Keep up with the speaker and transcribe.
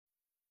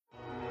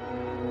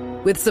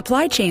With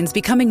supply chains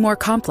becoming more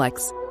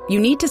complex, you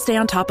need to stay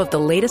on top of the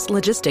latest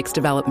logistics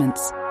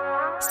developments.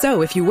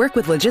 So if you work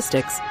with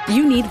logistics,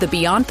 you need the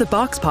Beyond the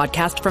Box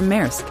podcast from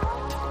Maersk.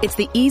 It's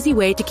the easy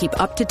way to keep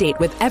up to date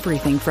with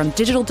everything from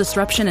digital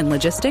disruption in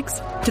logistics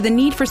to the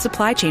need for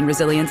supply chain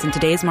resilience in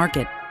today's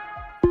market.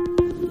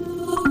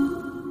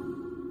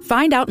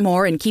 Find out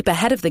more and keep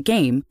ahead of the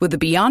game with the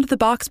Beyond the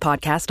Box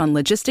podcast on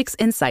logistics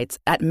insights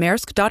at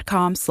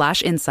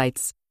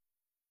maersk.com/insights.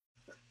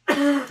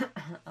 Oh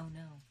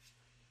no.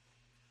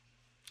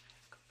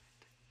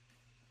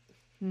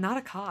 Not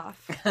a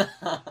cough.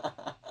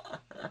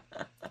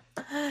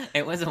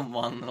 It was a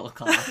one little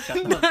cough.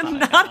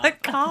 Not a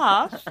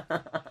cough.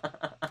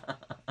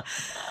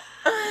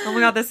 Oh my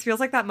god, this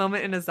feels like that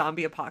moment in a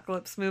zombie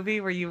apocalypse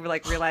movie where you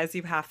like realize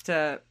you have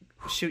to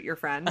shoot your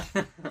friend.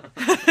 I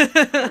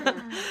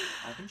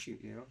can shoot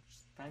you.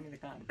 Just find me the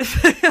gun.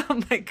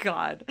 Oh my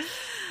god.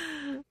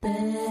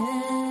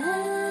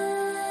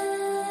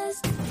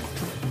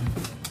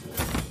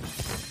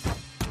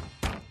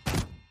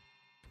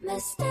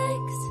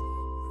 Mistakes.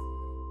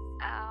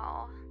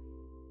 Ow.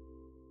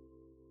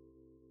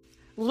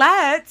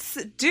 Let's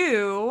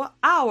do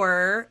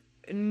our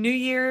New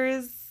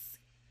Year's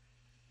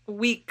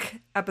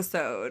week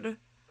episode.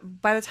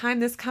 By the time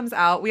this comes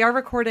out, we are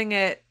recording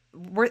it.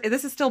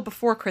 This is still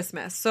before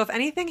Christmas. So if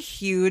anything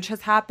huge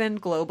has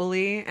happened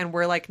globally and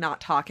we're like not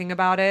talking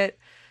about it,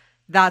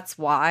 that's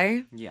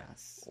why.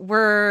 Yes.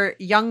 We're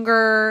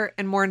younger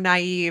and more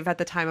naive at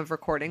the time of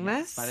recording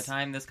this. By the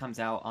time this comes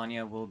out,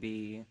 Anya will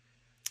be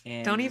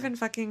in... Don't even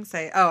fucking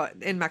say... Oh,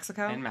 in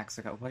Mexico? In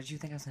Mexico. What did you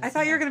think I was going to say? I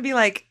thought you were going to be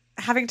like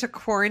having to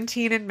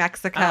quarantine in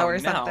Mexico or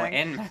something. No,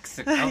 in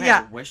Mexico. Okay,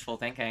 Yeah. Wishful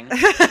thinking.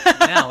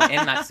 No,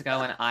 in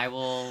Mexico, and I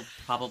will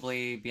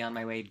probably be on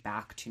my way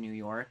back to New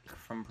York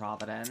from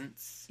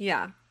Providence.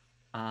 Yeah.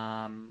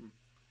 My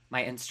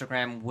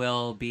Instagram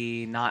will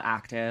be not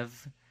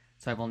active,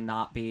 so I will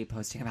not be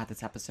posting about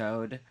this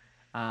episode.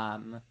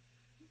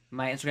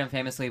 My Instagram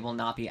famously will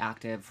not be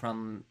active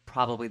from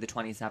probably the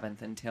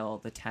 27th until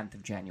the 10th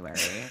of January.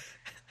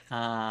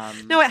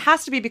 No, it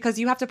has to be because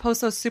you have to post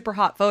those super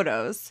hot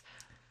photos.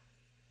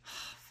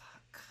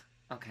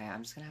 Okay,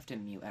 I'm just gonna have to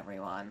mute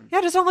everyone.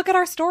 Yeah, just don't look at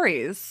our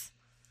stories.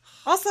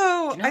 Also,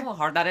 Do you know how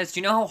hard that is? Do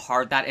you know how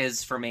hard that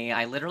is for me?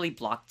 I literally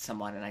blocked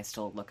someone and I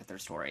still look at their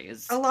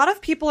stories. a lot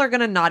of people are going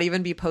to not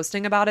even be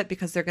posting about it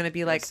because they're going to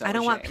be like, so I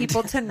don't want ashamed.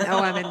 people to know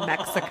I'm in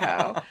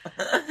Mexico.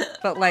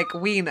 But like,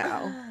 we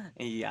know.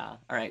 Yeah. All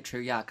right. True.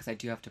 Yeah. Because I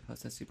do have to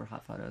post those super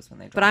hot photos when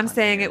they drop. But I'm on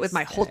saying New it with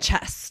my Year's whole Day.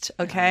 chest,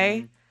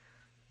 okay?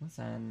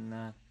 Listen,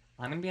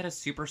 I'm gonna be at a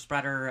super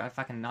spreader, a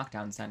fucking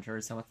knockdown center.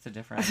 So what's the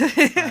difference?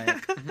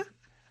 Like,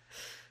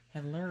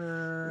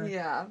 hello.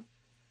 Yeah.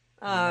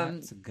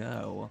 Let's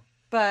go.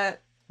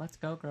 But Let's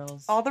go,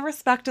 girls. all the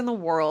respect in the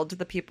world to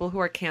the people who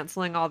are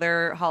canceling all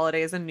their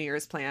holidays and New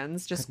Year's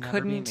plans. Just Could never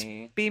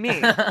couldn't be me.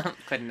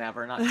 Could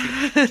never. Not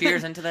 2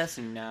 years into this.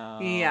 No.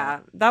 Yeah,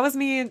 that was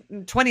me.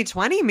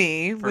 2020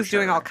 me was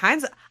doing all sure.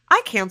 kinds of...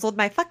 I canceled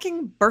my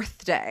fucking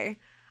birthday.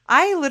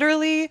 I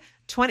literally,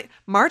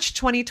 March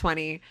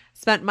 2020,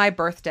 spent my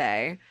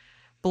birthday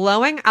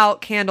blowing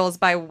out candles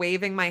by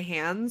waving my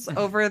hands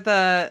over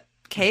the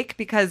cake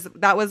because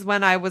that was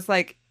when I was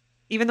like,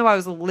 even though I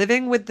was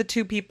living with the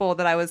two people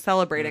that I was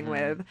celebrating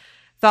with,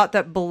 thought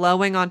that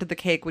blowing onto the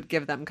cake would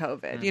give them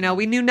COVID. You know,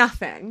 we knew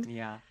nothing.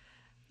 Yeah.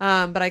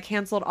 But I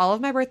canceled all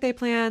of my birthday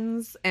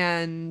plans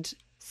and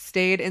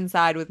stayed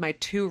inside with my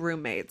two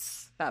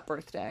roommates that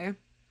birthday.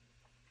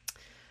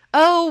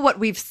 Oh, what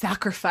we've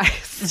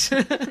sacrificed.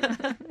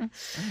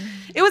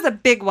 It was a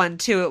big one,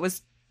 too. It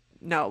wasn't.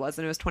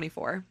 It was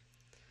 24.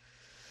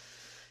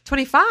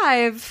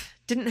 25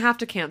 didn't have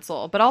to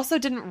cancel, but also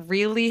didn't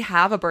really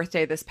have a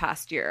birthday this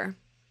past year.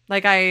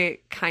 Like, I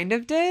kind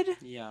of did,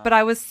 Yeah. but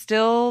I was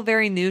still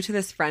very new to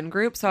this friend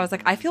group. So I was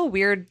like, I feel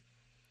weird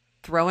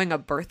throwing a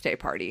birthday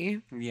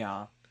party.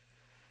 Yeah.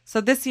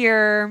 So this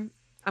year, I'm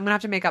going to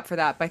have to make up for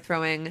that by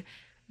throwing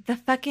the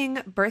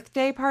fucking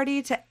birthday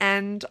party to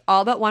end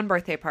all but one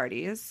birthday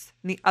parties.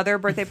 And the other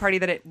birthday party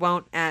that it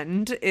won't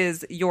end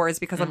is yours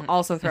because I'm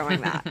also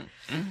throwing that.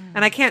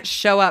 And I can't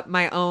show up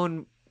my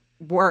own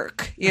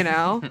work, you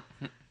know?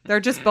 They're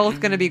just both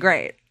going to be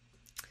great.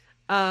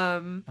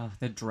 Oh,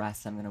 the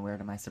dress I'm gonna wear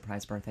to my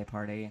surprise birthday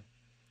party.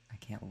 I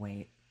can't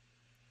wait.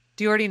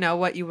 Do you already know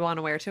what you want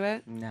to wear to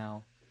it?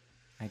 No,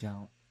 I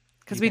don't.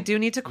 Because You we can- do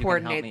need to you can help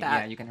coordinate me. that.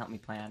 Yeah, you can help me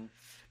plan.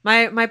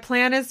 My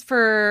plan is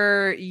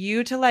for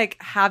you to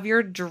like have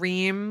your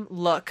dream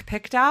look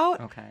picked out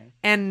Okay.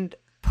 and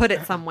put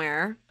it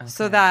somewhere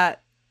so Okay.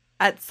 that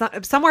at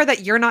somewhere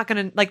that you're not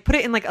going to like put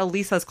it in like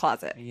Elisa's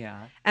closet.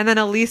 Yeah. And then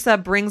Elisa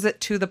brings it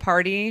to the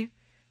party.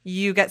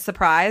 You get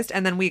surprised,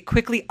 and then we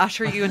quickly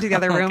usher you into the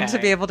other room to Okay.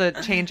 be able to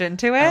change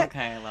into it.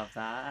 Okay, I love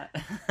that.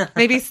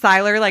 Maybe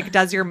Styler like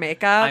does your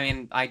makeup. I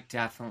mean, I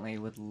definitely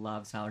would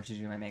love Tyler to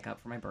do my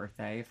makeup for my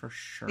birthday for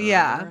sure.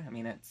 Yeah. I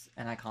mean, it's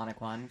an iconic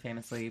one.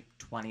 Famously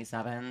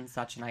 27,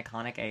 such an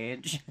iconic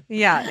age.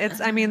 Yeah, it's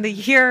I mean the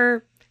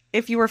year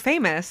if you were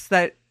famous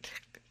that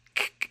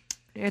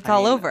It's I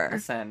all mean, over.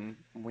 Listen,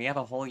 we have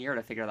a whole year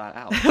to figure that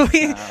out.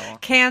 We so.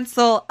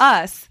 cancel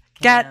us.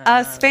 Get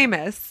us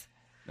famous.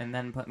 And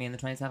then put me in the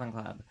 27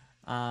 Club.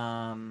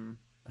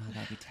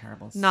 That'd be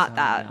terrible. Not so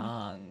that.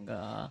 young.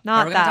 Not if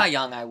I were that. gonna die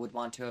young, I would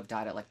want to have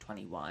died at like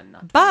 21,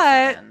 not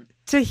But 27.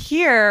 to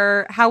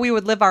hear how we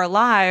would live our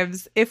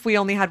lives if we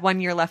only had 1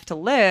 year left to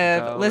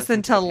live, Go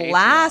listen to listen to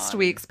last Patreon.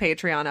 week's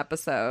Patreon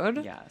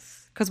episode.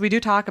 Yes, Because we do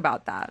talk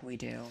about that. we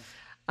do.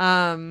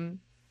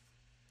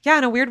 Yeah,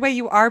 in a weird way,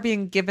 you are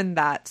being given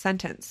that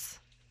sentence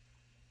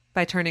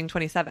by turning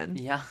 27.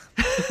 Yeah.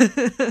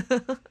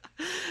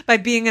 By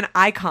being an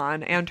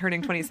icon and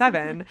turning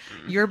 27,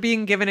 you're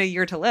being given a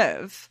year to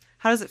live.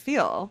 How does it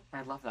feel?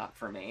 I love that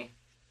for me.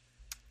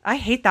 I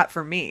hate that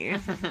for me.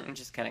 I'm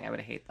just kidding. I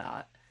would hate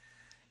that.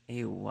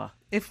 Ew.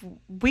 If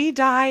we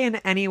die in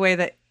any way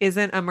that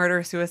isn't a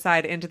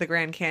murder-suicide into the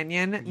Grand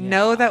Canyon,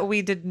 know Yeah. that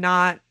we did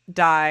not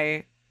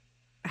die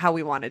how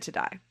we wanted to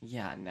die.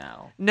 Yeah,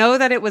 no. Know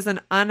that it was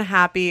an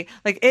unhappy...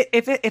 Like,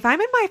 if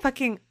I'm in my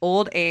fucking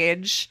old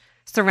age,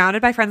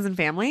 surrounded by friends and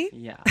family,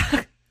 Yeah.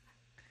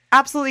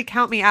 absolutely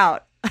count me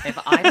out.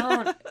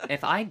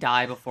 If I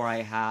die before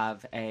I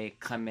have a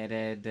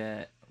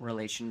committed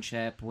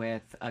relationship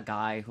with a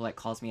guy who like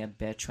calls me a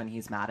bitch when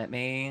he's mad at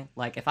me,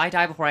 like if I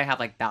die before I have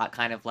like that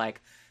kind of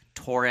like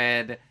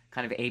torrid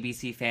kind of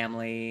ABC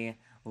Family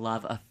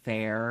love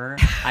affair,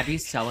 I'd be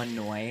so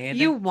annoyed.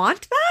 You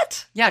want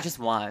that? Yeah, just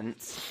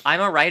once. I'm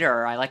a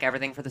writer. I like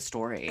everything for the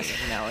story.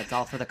 You know, it's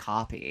all for the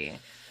copy.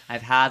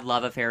 I've had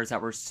love affairs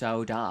that were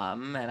so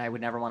dumb, and I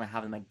would never want to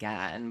have them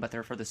again, but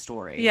they're for the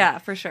story. Yeah,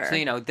 for sure. So,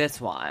 you know, this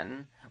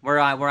one, where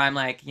I'm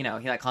like, you know,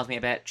 he like calls me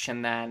a bitch,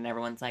 and then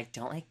everyone's like,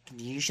 don't like,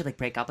 you should like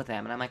break up with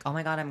him. And I'm like, oh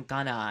my God, I'm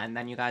gonna. And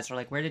then you guys are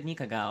like, where did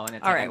Nika go? And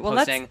it's All like, right, I'm well,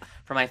 posting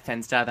for my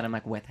Finsta that I'm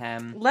like with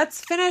him.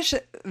 Let's finish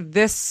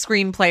this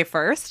screenplay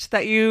first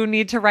that you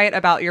need to write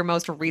about your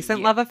most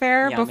recent love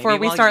affair yeah, before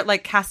maybe we while start you-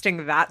 like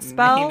casting that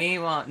spell. Maybe,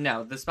 well,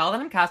 no, the spell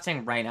that I'm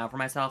casting right now for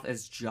myself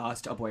is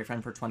just a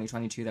boyfriend for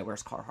 2022 that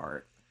wears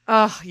Carhartt.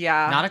 Oh,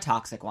 yeah. Not a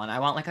toxic one. I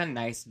want like a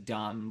nice,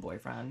 dumb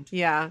boyfriend.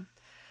 Yeah. who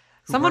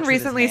Someone works with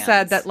his recently said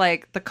hands. that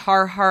like the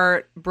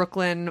Carhartt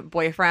Brooklyn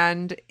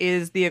boyfriend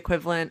is the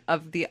equivalent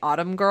of the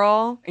Autumn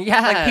girl.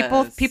 Yes.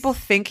 Like people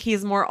think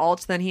he's more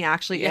alt than he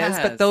actually is,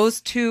 but Yes. those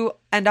two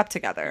end up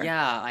together.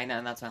 Yeah, I know,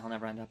 and that's why he'll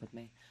never end up with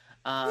me.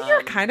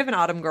 You're kind of an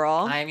Autumn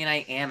girl. I mean, I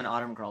am an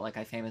autumn girl. Like,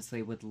 I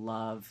famously would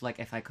love, like,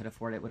 if I could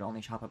afford it, would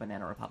only shop at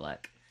Banana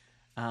Republic,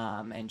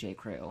 and J.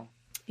 Crew.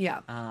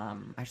 Yeah. I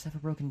just have a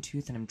broken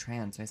tooth and I'm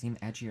trans, so I seem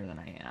edgier than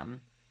I am.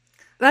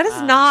 That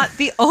is not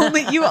the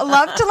only. You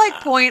love to like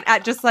point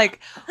at just like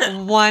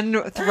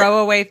one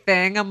throwaway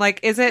thing. I'm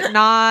like, is it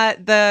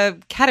not the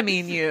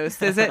ketamine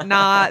use? Is it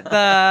not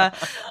the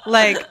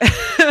like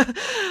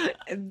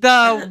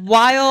the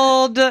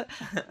wild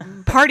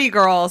party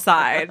girch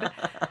side?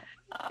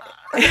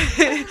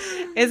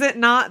 Is it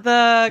not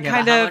the Yeah,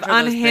 kind but how of much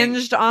are those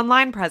unhinged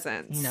online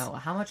presence? You know,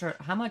 how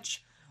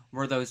much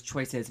were those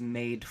choices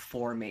made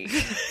for me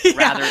Yeah.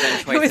 rather than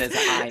It was- choices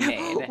I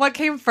made? What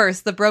came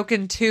first, the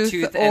broken tooth,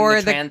 or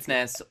or the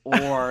transness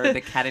or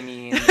the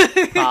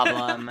ketamine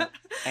problem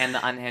and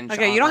the unhinged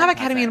Okay, you don't have a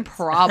online ketamine presence.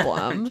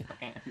 problem.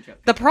 I'm joking.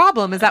 The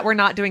problem is that we're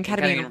not doing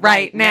ketamine, Ketamine right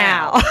right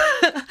now.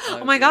 now.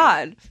 Oh my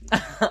God.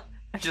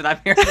 Should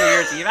that be our New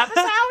Year's Eve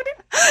episode?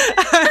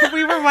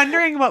 We were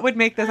wondering what would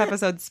make this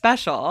episode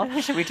special.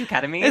 Should we do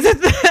ketamine? Is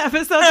it the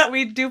episode that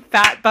we do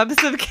fat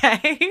bumps of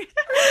K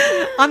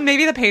on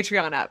maybe the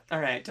Patreon app? All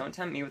right, don't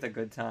tempt me with a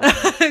good time.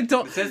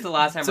 Don't- This is the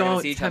last time we're going don't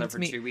to see each other tempt for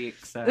me. 2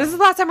 weeks. So This is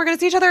the last time we're going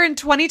to see each other in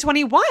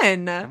 2021.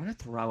 I'm going to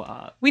throw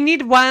up. We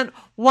need one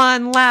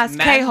last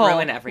Men K-hole.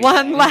 ruin everything.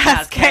 One last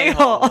Last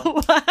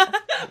K-hole.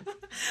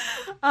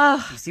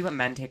 You see what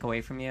men take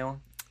away from you?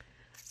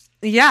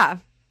 Yeah,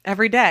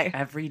 every day.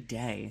 Every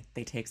day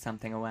they take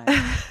something away.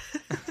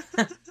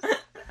 You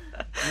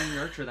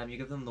nurture them, you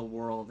give them the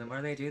world, and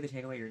what do? They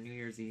take away your New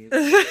Year's Eve.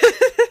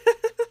 It's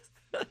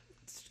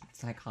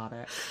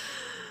psychotic.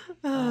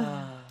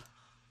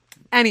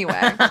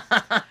 Anyway.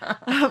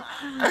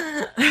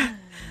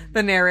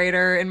 The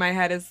narrator in my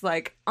head is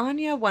like,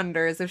 Anya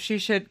wonders if she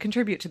should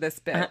contribute to this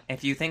bit.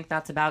 If you think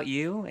that's about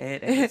you,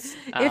 it is.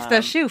 If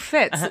the shoe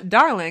fits,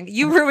 darling,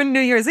 you ruined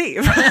New Year's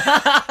Eve.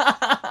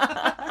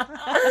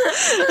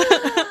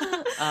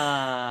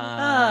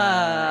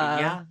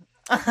 Yeah.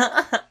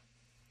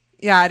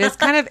 Yeah, it is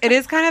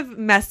kind of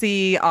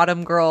messy,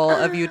 Autumn girl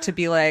of you to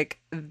be like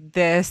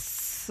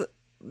this,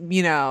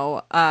 you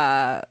know,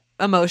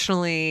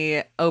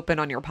 emotionally open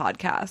on your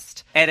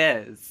podcast. It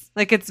is.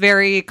 Like it's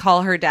very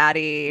call her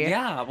daddy.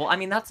 Yeah. Well, I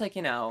mean, that's like,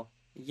 you know,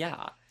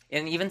 yeah.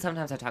 And even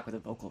sometimes I talk with a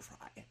vocal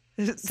fry.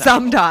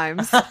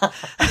 Sometimes.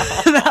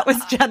 That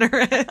was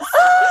generous.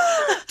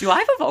 Do I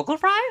have a vocal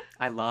fry?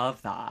 I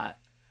love that.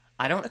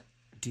 I don't.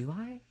 Do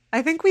I?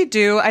 I think we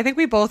do. I think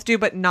we both do,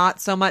 but not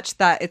so much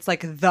that it's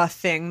like the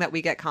thing that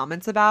we get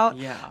comments about.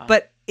 Yeah.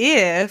 But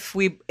if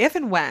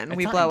and when It's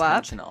we not blow up,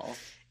 intentional,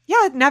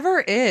 yeah, it never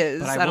is.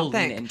 but I I will don't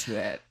think. lean into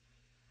it.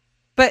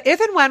 But if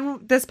and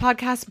when this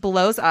podcast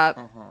blows up,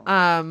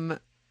 Uh-huh.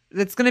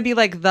 it's going to be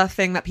like the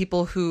thing that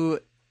people who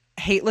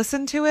hate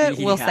listen to it,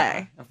 we'll Yeah,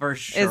 say. for Is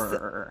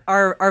sure.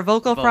 our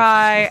vocal Vocal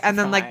fry and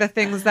then like fry. the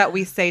things that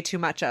we say too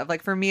much of.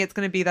 Like for me, it's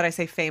going to be that I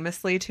say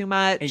famously too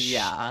much.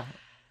 Yeah.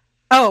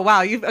 Oh,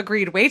 wow. You've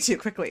agreed way too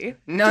quickly.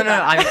 No.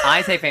 I mean,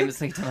 I say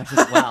famously too much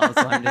as well,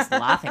 so I'm just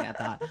laughing at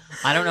that.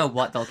 I don't know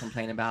what they'll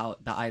complain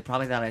about.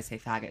 Probably that I say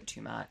faggot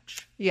too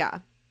much. Yeah.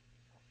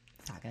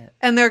 Faggot.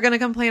 And they're going to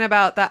complain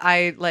about that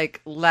I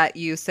like let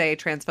you say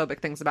transphobic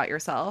things about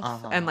yourself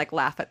and like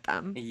laugh at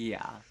them.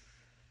 Yeah.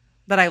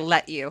 That I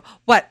let you.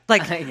 What?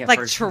 Like Yeah, like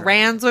for sure.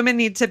 trans women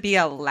need to be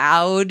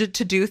allowed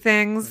to do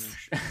things.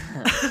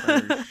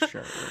 For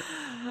sure.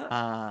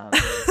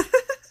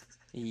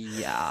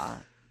 Yeah.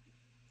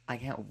 I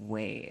can't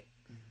wait.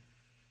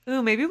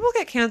 Ooh, maybe we'll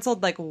get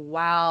canceled like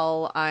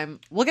we'll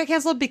get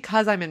canceled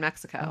because I'm in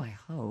Mexico. Oh, I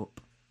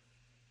hope.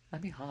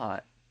 That'd be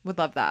hot. Would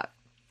love that.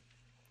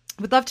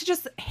 Would love to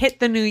just hit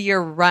the new year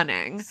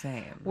running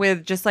Same.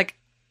 with just like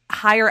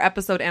higher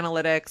episode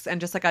analytics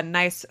and just like a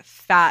nice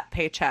fat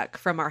paycheck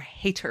from our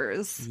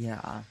haters.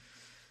 Yeah.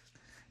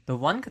 The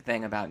one good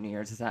thing about New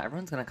Year's is that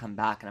everyone's going to come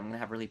back and I'm going to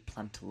have really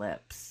plump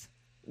lips.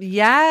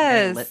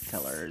 Yes. And lip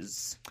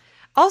fillers.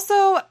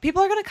 Also,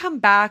 people are going to come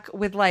back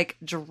with like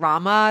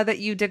drama that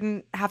you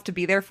didn't have to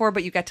be there for,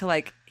 but you get to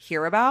like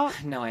hear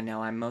about. No, I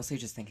know. I'm mostly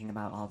just thinking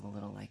about all the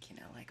little, like,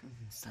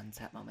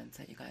 sunset moments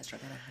that you guys are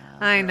going to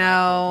have. I or,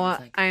 know.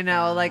 things I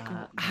know. Like,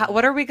 that.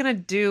 what are we going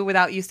to do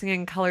without you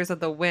singing Colors of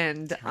the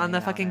Wind Tell on me the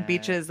about fucking it.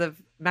 beaches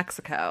of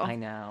Mexico? I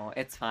know.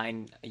 It's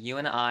fine. You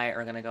and I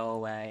are going to go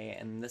away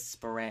in the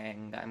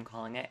spring. I'm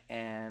calling it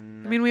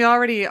in. I mean, we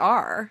already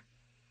are.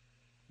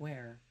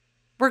 Where?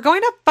 We're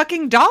going to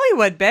fucking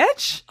Dollywood,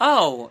 bitch.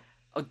 Oh,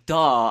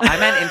 duh. I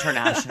meant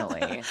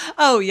internationally.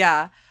 Oh,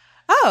 yeah.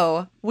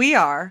 Oh, we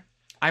are.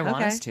 I want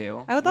Okay. us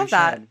to. I would We love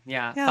that. should.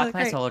 Yeah. Yeah, Fuck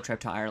my great. solo trip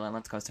to Ireland.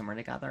 Let's go somewhere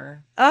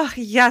together. Oh,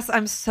 yes.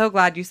 I'm so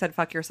glad you said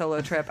fuck your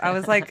solo trip. I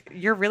was like,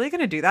 you're really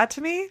going to do that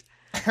to me?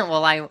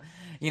 Well,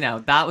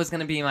 that was going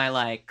to be my,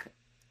 like,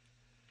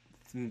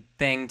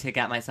 thing to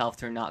get myself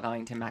through not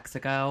going to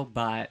Mexico,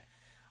 but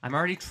I'm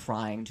already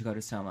trying to go to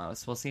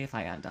Somos. We'll see if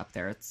I end up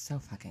there. It's so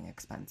fucking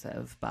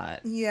expensive,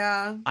 but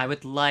Yeah. I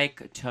would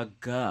like to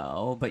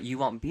go, but you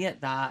won't be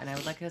at that, and I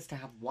would like us to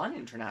have one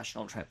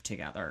international trip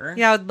together.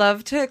 Yeah, I would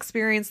love to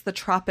experience the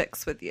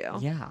tropics with you.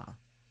 Yeah.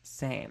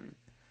 Same.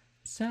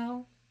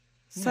 So,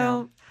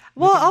 So,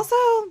 well, also,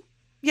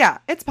 yeah,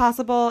 it's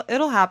possible.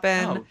 It'll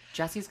happen. oh,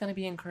 Jesse's going to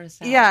be in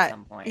Curacao yeah. at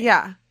some point.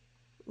 Yeah.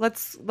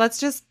 Let's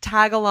just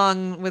tag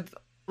along with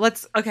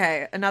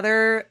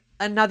another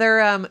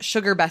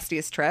sugar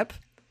besties trip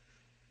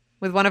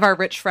with one of our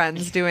rich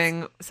friends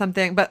doing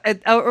something, but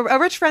a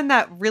rich friend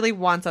that really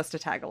wants us to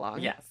tag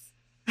along. Yes.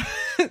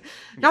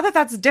 Not that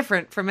that's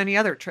different from any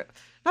other trip.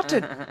 Not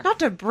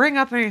to bring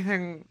up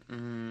anything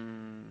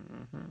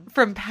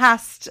from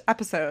past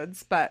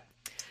episodes, but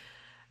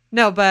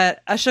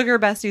a sugar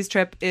besties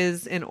trip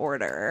is in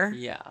order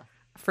Yeah.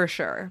 for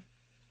sure.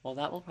 Well,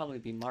 that will probably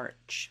be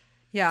March.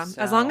 Yeah,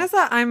 So- as long as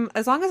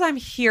I'm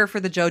here for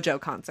the JoJo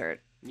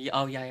concert, Yeah,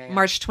 oh, yeah.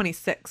 March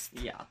 26th.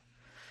 Yeah.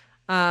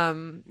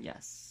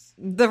 Yes.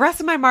 The rest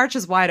of my March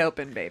is wide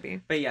open,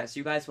 baby. But yes,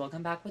 you guys will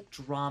come back with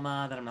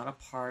drama that I'm not a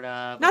part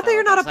of. Not that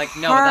you're not a no,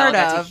 part that I'll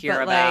get of, to hear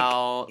but, like,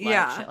 about,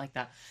 yeah. shit like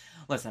that.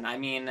 Listen,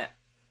 the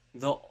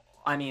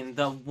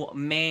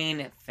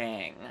main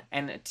thing,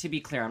 and to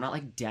be clear, I'm not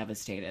like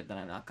devastated that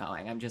I'm not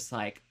going. I'm just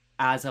like,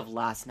 as of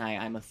last night,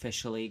 I'm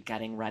officially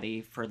getting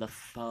ready for the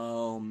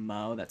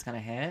FOMO that's gonna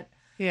hit.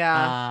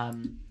 Yeah.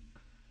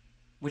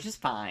 Which is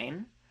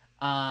fine.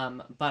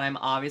 But I'm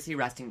obviously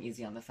resting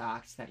easy on the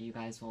fact that you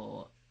guys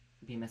will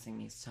be missing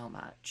me so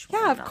much.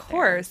 when Yeah, I'm of not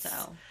course. There,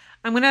 so.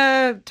 I'm going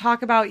to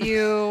talk about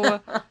you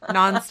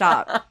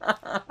nonstop,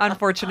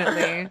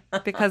 unfortunately,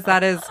 because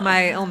that is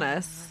my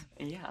illness.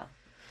 Yeah.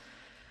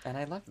 And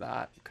I love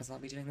that because I'll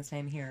be doing the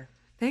same here.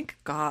 Thank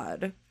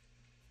God.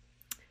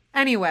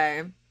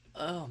 Anyway,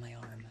 Oh, my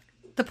arm.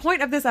 the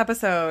point of this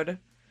episode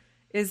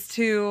is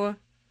to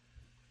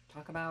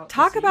Talk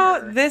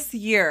about this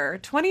year,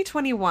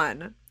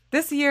 2021.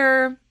 This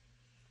year,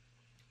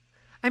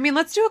 I mean,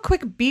 let's do a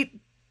quick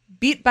beat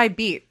by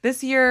beat.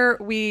 This year,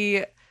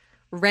 we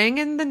rang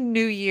in the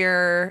new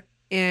year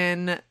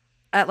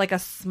at like a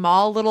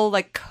small little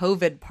like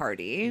COVID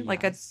party,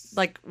 Yes.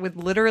 like with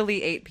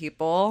literally 8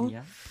 people.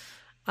 Yeah.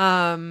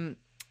 On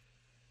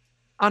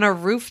a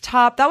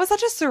rooftop. That was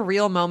such a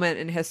surreal moment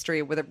in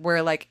history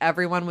where like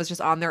everyone was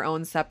just on their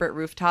own separate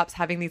rooftops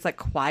having these like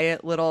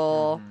quiet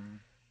little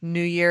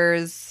New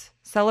Year's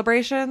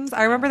celebrations.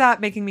 I remember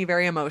that making me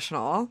very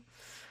emotional.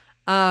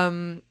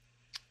 That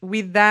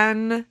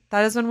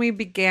is when we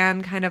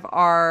began kind of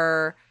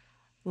our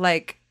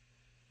like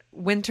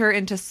winter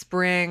into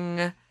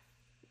spring,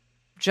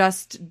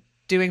 just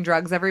doing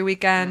drugs every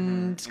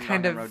weekend,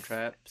 kind of road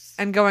trips.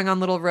 and going on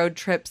little road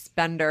trips.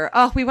 Bender.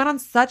 Oh, we went on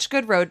such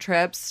good road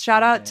trips.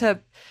 Shout out to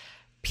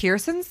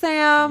Pierce and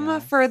Sam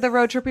Yes. for the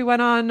road trip we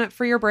went on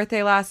for your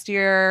birthday last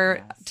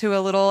year Yes. to a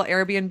little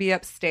Airbnb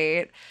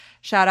upstate.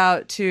 Shout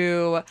out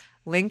to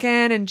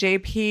Lincoln and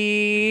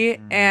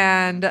JP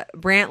and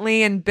Brantley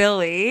and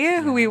Billy,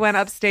 who we went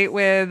upstate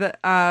with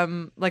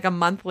like a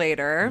month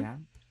later.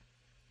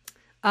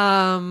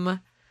 Yeah.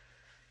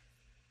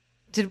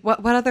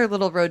 What other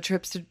little road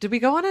trips did we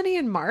go on any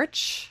in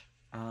March?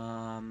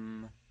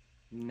 No.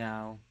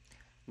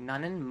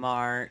 None in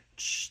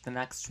March. The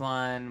next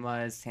one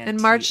was Santitla.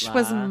 And March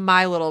was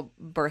my little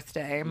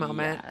birthday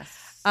moment.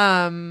 Yes.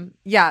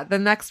 Yeah, the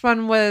next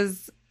one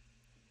was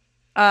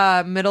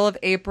middle of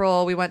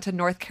April. We went to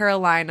North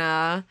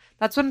Carolina.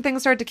 That's when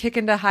things started to kick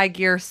into high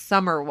gear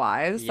summer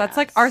wise. That's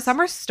like our Yes.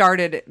 summer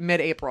started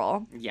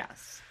mid-April.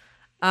 Yes.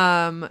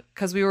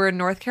 Because we were in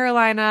North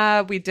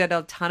Carolina. We did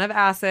a ton of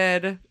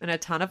acid and a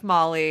ton of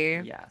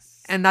Molly.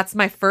 Yes. And that's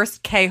my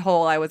first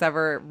K-hole I was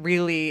ever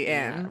really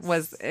in, Yes.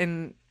 was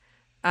in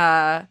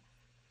North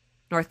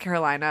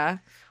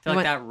Carolina. I feel We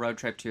like went- that road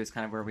trip too is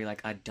kind of where we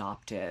like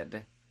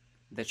adopted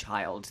the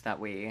child that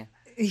we.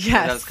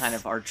 Yes. That was kind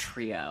of our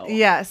trio.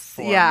 Yes.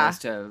 For Yeah.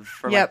 most of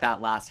Yep. like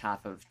that last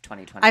half of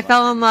 2020. I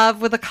fell in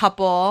love with a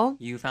couple.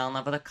 You fell in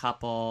love with a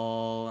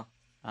couple.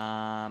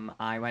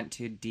 I went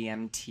to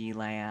DMT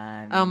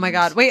land. Oh my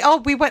God. Wait,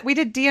 we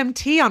did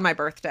DMT on my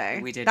birthday.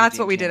 We did do That's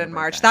what we DMT on did your in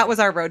March. birthday. That was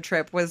our road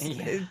trip, was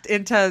Yeah.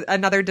 into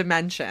another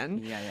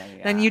dimension. Yeah.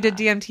 Then you did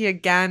DMT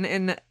again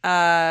in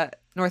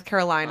North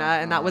Carolina,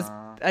 and that was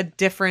a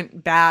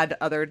different bad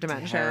other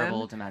dimension.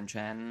 Terrible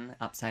dimension.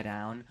 Upside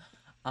down.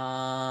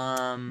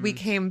 We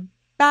came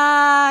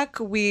back.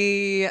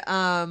 We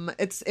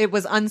it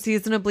was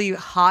unseasonably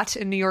hot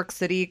in New York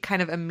City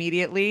kind of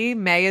immediately.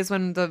 May is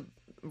when the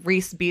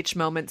Reese Beach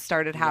moment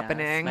started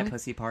happening. Yes, my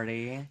pussy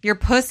party. Your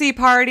pussy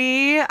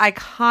party,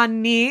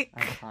 iconic.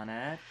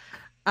 Iconic.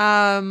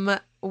 I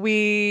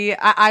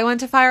went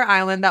to Fire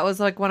Island. That was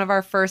like one of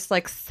our first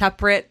like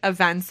separate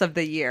events of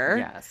the year.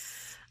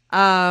 Yes.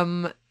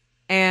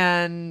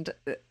 And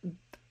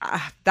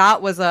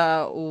that was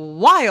a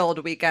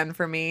wild weekend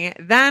for me.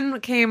 Then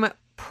came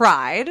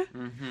Pride.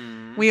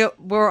 Mm-hmm. We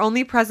were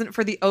only present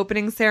for the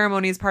opening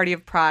ceremonies party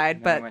of Pride,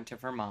 Then but we went to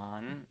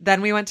Vermont.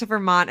 then we went to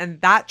Vermont, and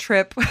that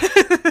trip,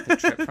 The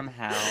trip from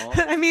hell.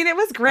 I mean, it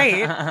was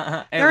great.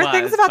 There There were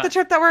things about the but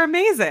trip that were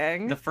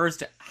amazing. The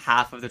first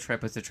half of the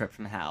trip was the trip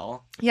from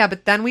hell. Yeah,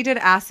 but then we did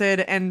acid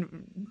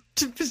and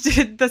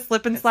did the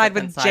slip and slide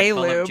with J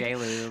Lube.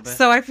 J-Lube.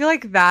 So I feel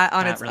like that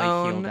on That its really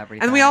own. healed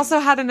everything. And we also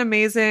had an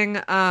amazing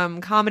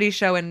comedy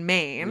show in we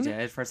Maine.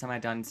 did. First time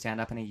I'd done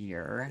stand-up in a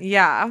year.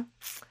 Yeah.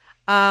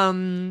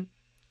 And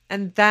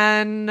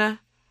then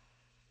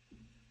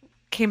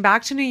came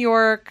back to New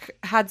York,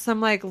 had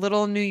some like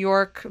little New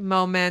York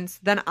moments.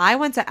 Then I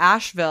went to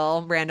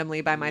Asheville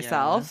randomly by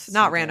myself. Yes,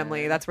 Not you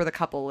randomly, did. that's where the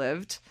couple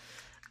lived.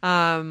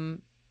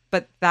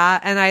 But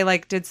that, and I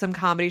like did some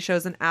comedy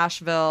shows in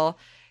Asheville.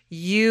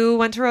 You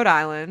went to Rhode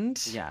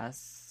Island.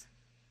 Yes.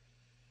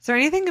 Is there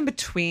anything in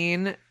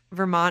between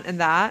Vermont and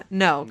that?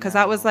 No, because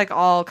that was No. like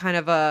all kind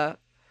of a.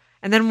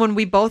 And then when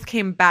we both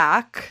came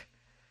back,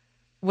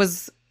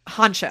 was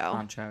Honcho.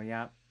 Honcho,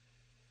 yeah.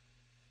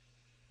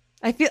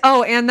 I feel.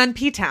 Oh, and then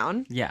P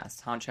Town.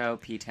 Yes. Honcho,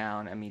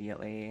 P-Town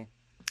immediately.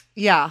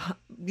 Yeah,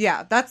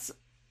 that's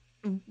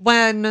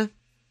when,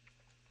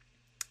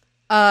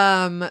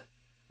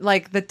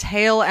 like the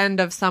tail end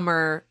of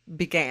summer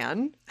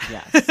began.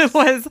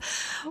 Yes.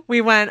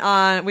 We went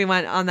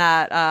on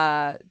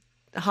that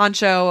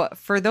Honcho.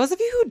 For those of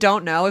you who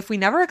don't know, if we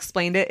never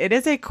explained it, it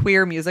is a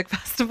queer music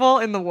festival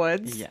in the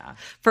woods. Yeah.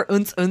 For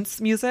unce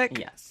music.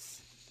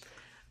 Yes.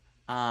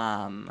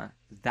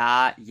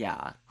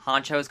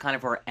 Honcho is kind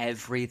of where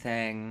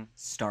everything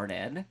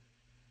started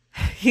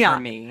Yeah. for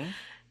me.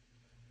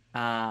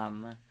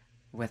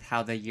 With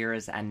how the year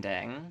is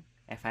ending.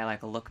 If I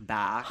like look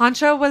back.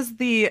 Honcho was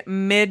the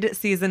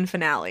mid-season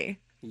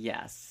finale.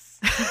 Yes.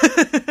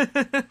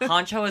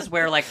 Honcho is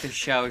where like the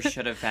show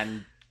should have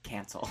been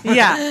canceled.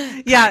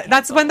 Yeah.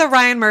 That's when the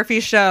Ryan Murphy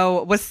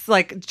show was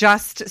like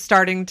just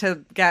starting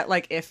to get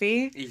like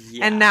iffy.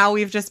 Yeah. And now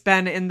we've just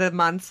been in the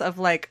months of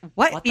like,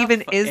 what the even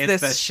fu- is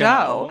this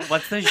show?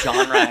 What's the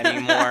genre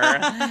anymore?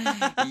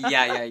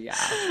 Yeah.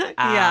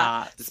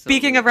 Yeah.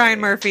 Speaking of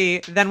Ryan Absolutely.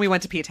 Murphy, then we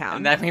went to P-Town.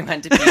 And then we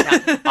went to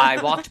P-Town.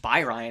 I walked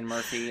by Ryan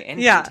Murphy in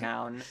Yeah.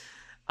 P-Town.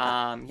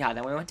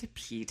 Then we went to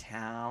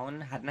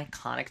P-Town, had an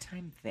iconic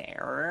time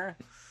there.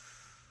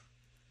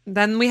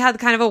 Then we had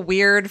kind of a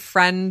weird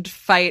friend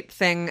fight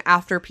thing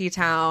after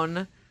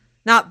P-Town.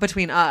 Not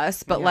between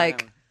us, but Yeah.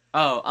 like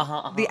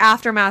the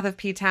aftermath of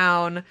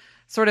P-Town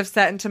sort of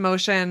set into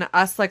motion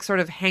us like sort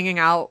of hanging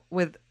out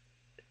with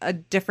a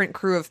different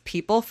crew of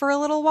people for a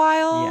little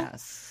while.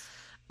 Yes.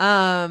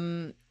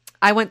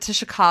 I went to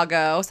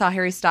Chicago, saw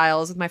Harry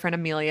Styles with my friend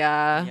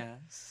Amelia,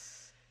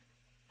 Yes.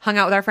 hung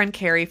out with our friend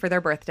Carrie for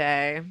their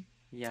birthday.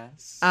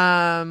 Yes.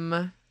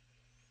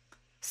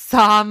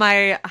 Saw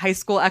my high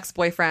school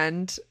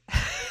ex-boyfriend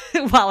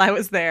while I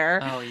was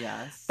there. Oh,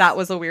 yes. That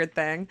was a weird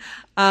thing.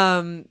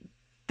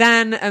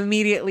 Then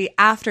immediately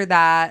after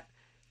that,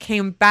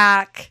 came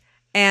back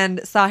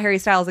and saw Harry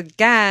Styles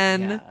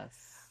again Yes.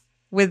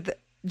 with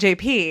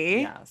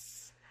JP.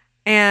 Yes.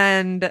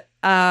 And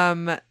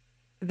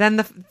Then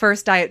the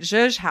first Diet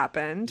Zhuzh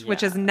happened,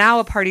 which is now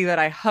a party that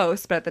I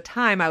host. But at the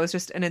time, I was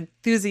just an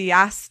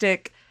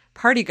enthusiastic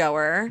party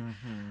goer.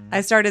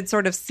 I started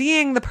sort of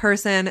seeing the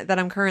person that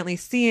I'm currently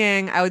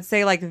seeing. I would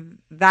say like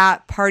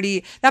that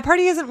party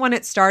isn't when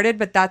it started,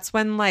 but that's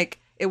when like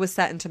it was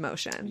set into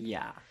motion.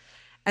 Yeah.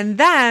 And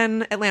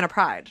then Atlanta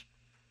Pride.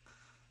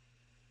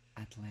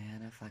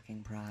 Atlanta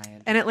fucking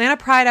Pride. And Atlanta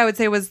Pride, I would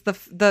say, was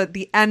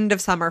the end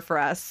of summer for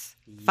us,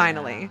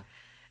 finally,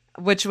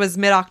 which was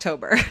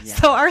mid-October. Yeah.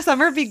 So our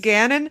summer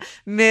began in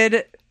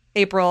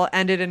mid-April,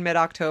 ended in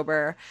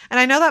mid-October. And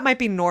I know that might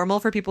be normal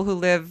for people who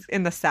live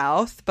in the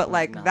South, but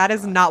like Not that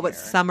is around not what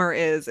here. summer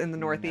is in the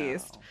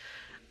Northeast. No.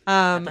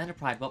 Atlanta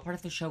Pride. What part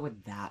of the show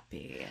would that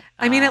be?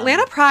 I mean,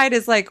 Atlanta Pride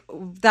is like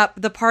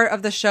the part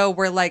of the show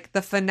where like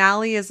the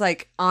finale is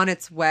like on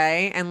its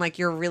way and like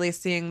you're really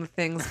seeing the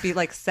things be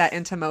like set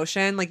into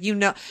motion. Like, you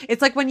know,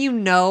 it's like when you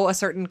know a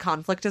certain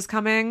conflict is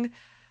coming,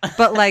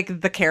 but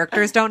like the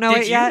characters don't know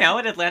Did it you yet. know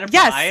at Atlanta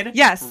Yes, Pride?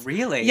 yes.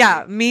 Really?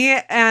 Yeah, me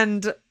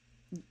and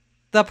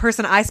the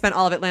person I spent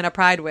all of Atlanta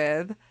Pride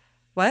with.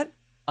 What?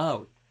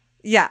 Oh,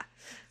 Yeah.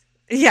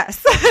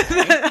 Yes.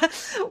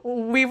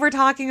 We were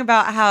talking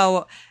about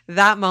how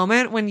that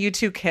moment when you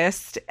two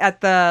kissed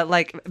at the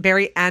like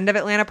very end of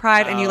Atlanta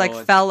Pride and you like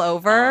Oh, fell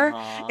over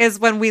uh-huh.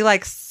 is when we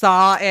like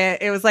saw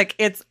it. It was like,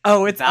 it's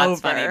over. that's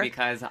funny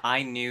because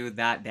I knew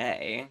that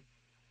day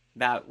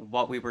that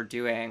what we were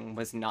doing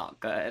was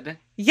not good.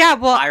 Yeah,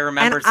 well, I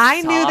remember and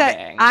I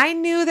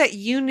sobbing. knew that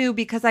you knew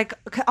because I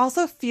could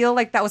also feel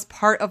like that was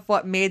part of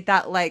what made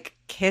that like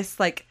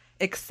kiss like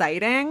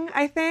exciting,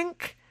 I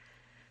think,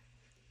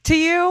 to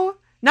you.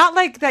 Not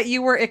like that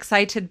you were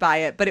excited by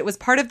it, but it was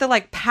part of the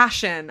like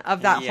passion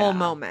of that whole Yeah.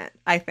 moment,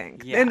 I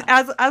think. Yeah. And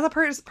as a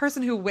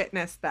person who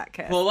witnessed that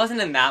kiss. Well, it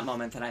wasn't in that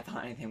moment that I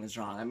thought anything was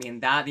wrong. I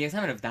mean, the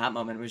excitement of that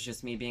moment was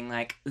just me being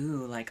like,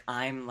 ooh, like,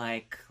 I'm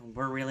like,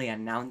 we're really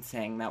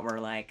announcing that we're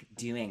like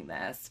doing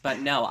this. But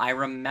no, I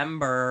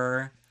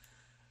remember,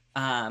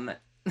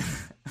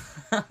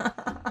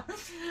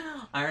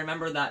 I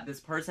remember that this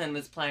person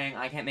was playing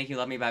I Can't Make You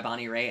Love Me by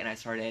Bonnie Raitt, and I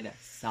started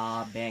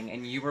sobbing,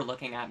 and you were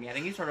looking at me. I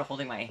think you started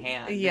holding my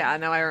hand. Yeah,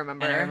 no, I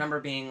remember. And I remember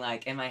being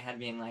like, in my head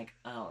being like,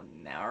 oh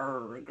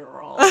no,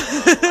 girl.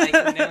 Like,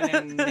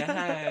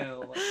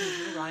 no.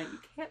 You're right, you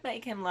can't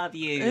make him love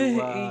you.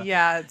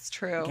 Yeah, it's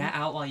true. Get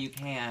out while you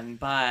can,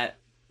 but...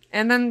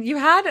 And then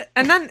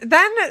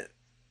then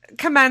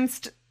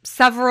commenced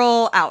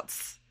several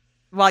outs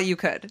while you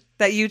could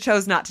that you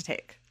chose not to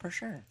take. For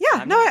sure. Yeah,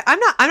 I'm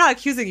not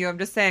accusing you. I'm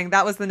just saying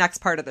that was the next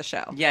part of the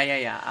show.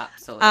 Yeah,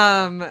 absolutely.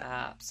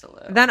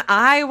 Absolutely. Then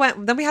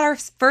we had our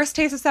first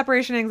taste of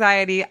separation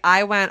anxiety.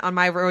 I went on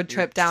my road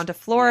trip down to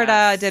Florida,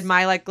 Yes. did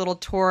my like little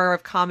tour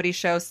of comedy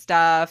show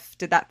stuff,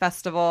 did that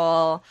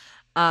festival.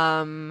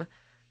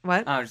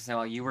 What? I was just saying,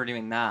 while you were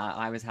doing that,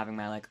 I was having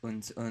my like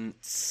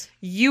unts.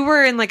 You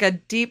were in like a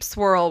deep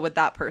swirl with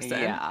that person.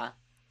 Yeah.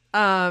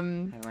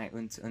 Um, Having my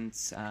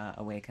unts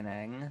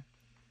awakening.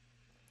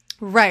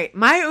 right.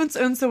 My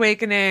Unts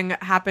awakening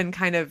happened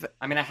kind of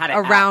I mean, I had it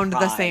around at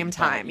the Pride, same but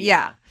time.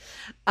 Yeah.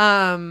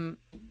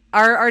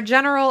 Our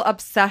general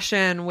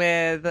obsession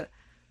with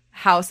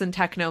house and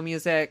techno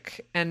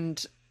music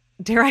and,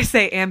 dare I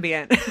say,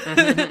 ambient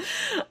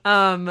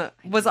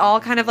was all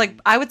kind of like,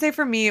 I would say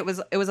for me it was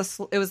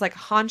like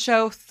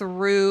Honcho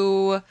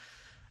through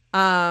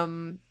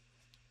the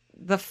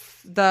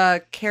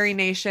Carrie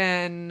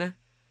Nation,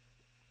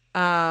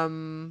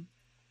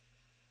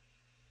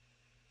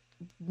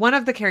 one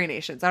of the Carrie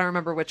Nations, I don't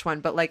remember which one,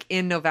 but like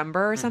in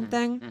November or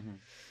something.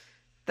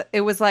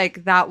 It was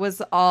like, that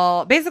was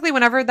all basically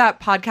whenever that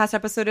podcast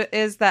episode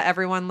is that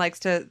everyone likes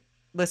to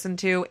listen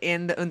to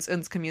in the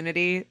Uns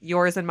community,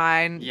 yours and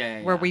mine,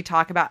 where we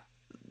talk about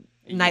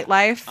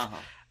nightlife.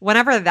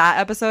 Whenever that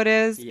episode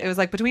is, it was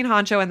like between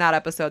Honcho and that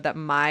episode that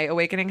my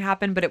awakening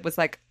happened, but it was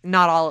like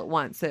not all at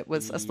once. It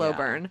was a slow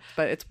burn,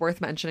 but it's worth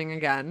mentioning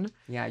again.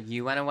 Yeah,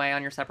 you went away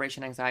on your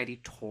separation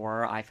anxiety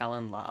tour. I fell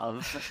in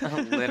love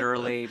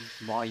literally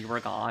while you were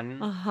gone.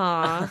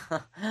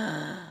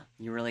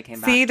 You really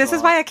came back. See, this to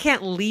is why I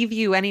can't leave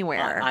you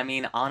anywhere. I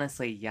mean,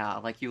 honestly, yeah.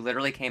 Like, you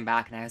literally came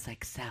back and I was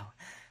like, so,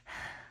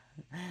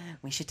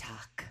 we should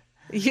talk.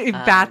 You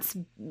bats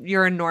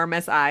your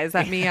enormous eyes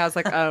at me. I was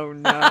like, oh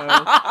no.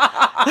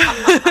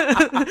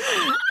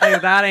 Hey,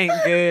 that ain't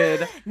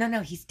good.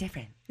 No, he's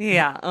different.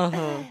 Yeah.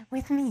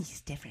 With me,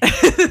 he's different.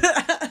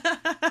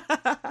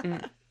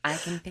 I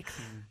can fix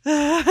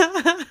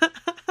him.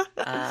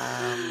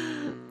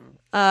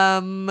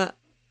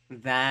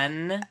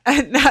 Then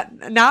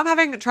now I'm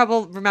having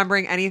trouble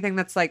remembering anything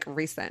that's like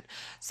recent.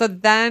 So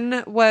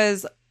then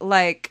was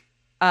like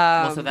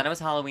so then it was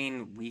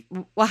Halloween week.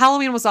 Well,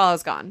 Halloween was all I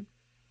was gone.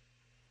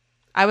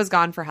 I was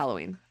gone for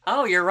Halloween.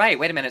 Oh, you're right.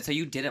 Wait a minute. So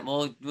you didn't.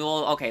 Well,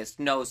 okay.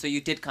 No. So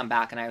you did come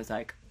back, and I was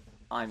like,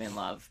 I'm in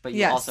love. But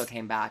you also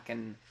came back,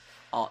 and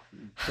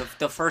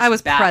the first I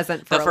was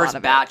present for the a first lot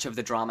of batch of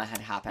the drama had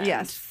happened.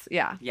 Yes.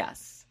 Yeah.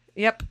 Yes.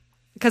 Yep.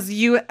 Because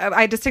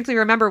I distinctly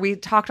remember we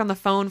talked on the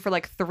phone for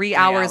like 3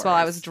 hours while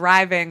I was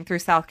driving through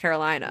South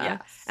Carolina.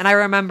 Yes. And I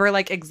remember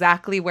like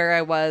exactly where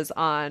I was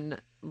on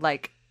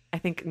like I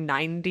think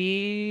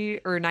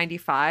 90 or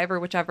 95 or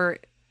whichever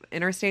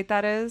interstate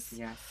that is.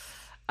 Yes.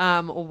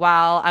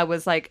 While I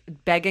was like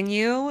begging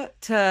you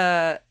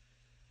to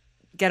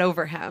get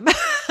over him.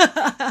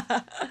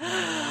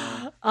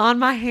 On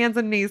my hands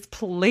and knees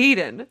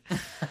pleading.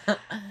 Yeah,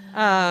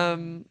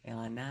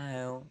 I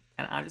know.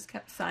 And I just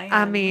kept saying.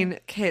 I mean,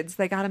 kids,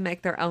 they got to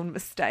make their own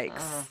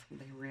mistakes.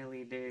 They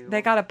really do.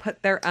 They got to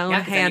put their own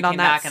 'cause then hand you on came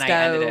that back and I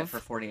ended it stove. for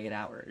 48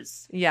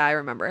 hours. Yeah, I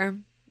remember.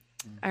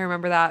 I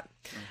remember that.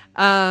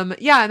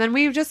 Yeah, and then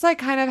we've just like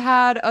kind of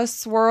had a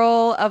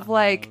swirl of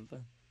like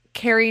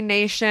Carrie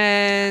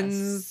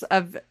Nations,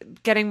 of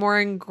getting more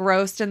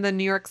engrossed in the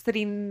New York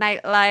City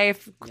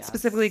nightlife, Yes.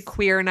 specifically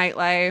queer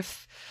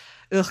nightlife.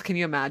 Ugh, can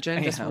you imagine?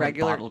 Yeah, Just like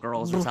regular bottle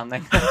girls or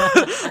something.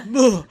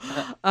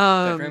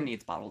 Um, Bedroom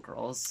needs bottle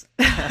girls.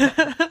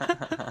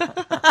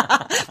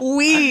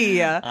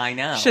 we I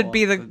know. should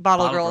be the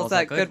bottle girls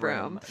at Good Good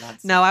Room.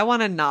 That's No, I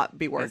want to not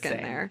be working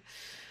same. there.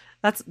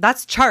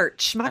 That's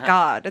church. My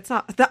God, it's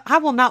not. I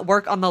will not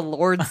work on the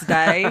Lord's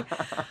Day.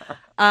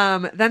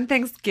 Then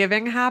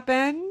Thanksgiving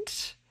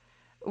happened.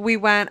 We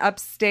went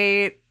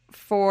upstate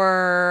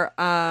for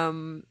a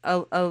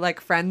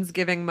like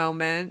Friendsgiving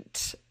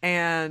moment,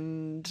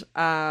 and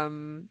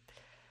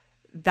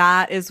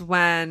that is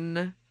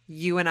when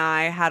you and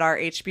I had our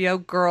HBO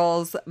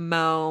Girls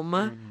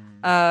mome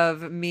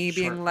of me Short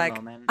being like,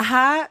 moment.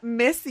 I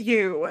miss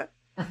you.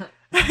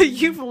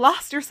 You've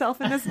lost yourself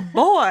in this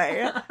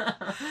boy.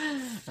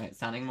 Right,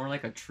 sounding more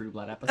like a True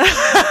Blood episode.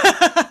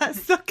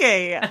 It's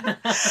okay.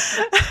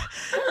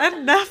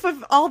 Enough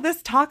of all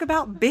this talk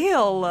about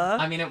Bill.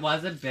 I mean, it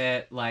was a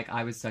bit like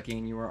I was sucking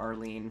and you were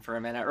Arlene for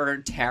a minute, or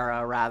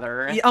Tara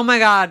rather. Oh my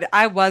God,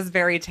 I was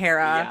very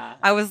Tara. Yeah.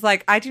 I was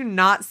like, I do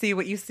not see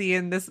what you see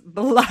in this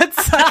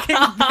blood-sucking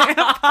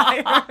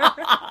vampire.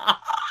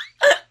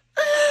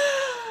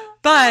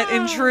 But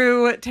in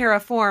true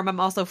Tara form, I'm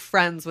also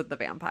friends with the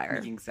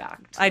vampire.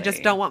 Exactly. I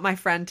just don't want my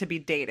friend to be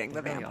dating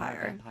the They really are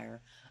a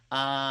vampire.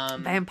 vampire.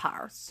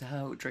 Vampire.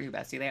 So true,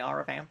 Bessie. They are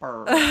a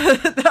vampire.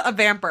 A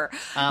vampire.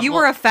 You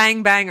were well, a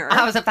fang banger.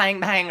 I was a fang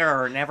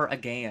banger. Never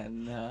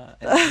again.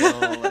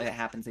 Until it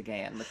happens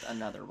again with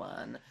another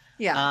one.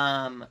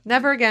 Yeah.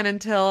 Never again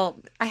until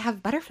I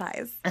have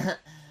butterflies.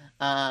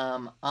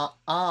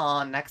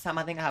 Next time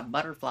I think I have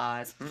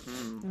butterflies.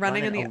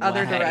 Running in the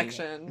other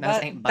direction.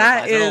 Those ain't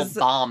That butterflies. They're is- little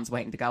bombs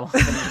waiting to go off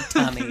in your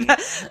tummy.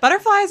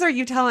 Butterflies are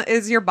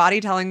is your body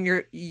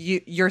telling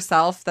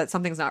yourself that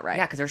something's not right?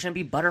 Yeah, because there shouldn't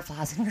be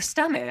butterflies in your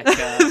stomach.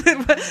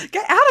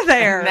 Get out of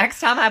there. Next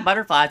time I have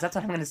butterflies, that's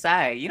what I'm going to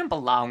say. You don't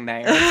belong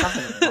there. There's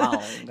something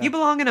wrong. You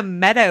belong in a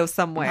meadow Oh my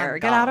somewhere.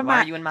 Get God, out of why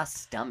my are you in my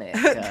stomach?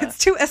 It's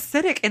too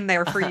acidic in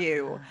there for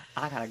you.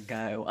 I gotta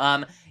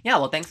go. Yeah,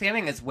 well,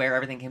 Thanksgiving is where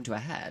everything came to a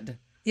head.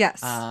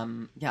 Yes. Yeah,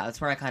 that's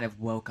where I kind of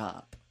woke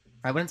up.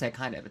 Or I wouldn't say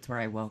kind of, it's where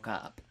I woke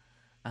up.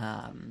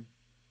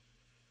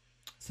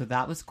 So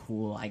that was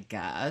cool, I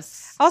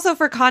guess. Also,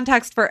 for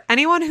context, for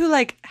anyone who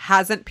like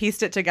hasn't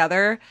pieced it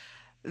together,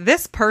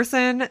 this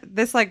person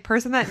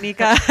that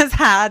Nika has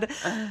had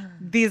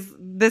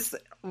this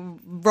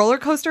roller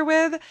coaster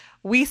with,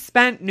 we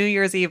spent New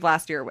Year's Eve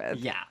last year with.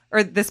 Yeah.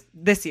 Or this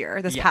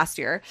Yeah. past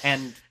year.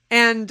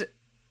 And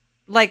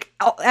like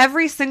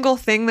every single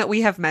thing that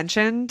we have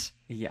mentioned,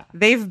 yeah.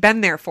 they've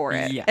been there for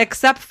it. Yeah.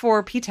 Except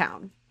for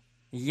P-Town.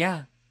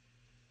 Yeah.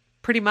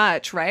 Pretty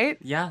much, right?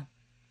 Yeah.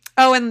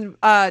 Oh, and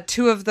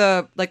two of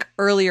the like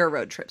earlier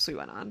road trips we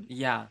went on.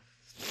 Yeah.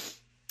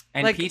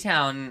 And Like-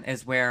 P-Town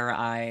is where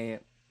I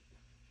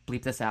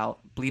bleep this out.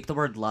 Bleep the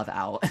word love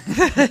out.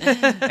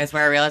 It's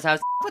where I realized I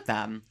was with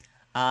them.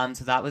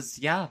 So that was,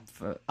 yeah.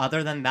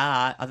 Other than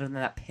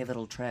that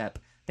pivotal trip,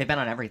 they've been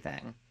on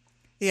everything.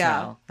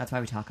 Yeah. So that's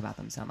why we talk about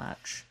them so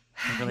much.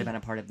 They've really been a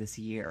part of this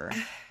year.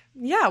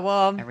 Yeah,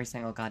 well, Every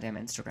single goddamn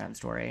Instagram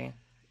story.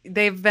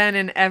 they've been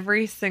in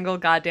every single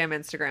goddamn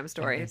Instagram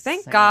story. Every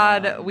Thank single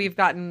God one. we've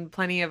gotten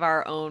plenty of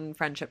our own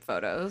friendship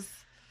photos.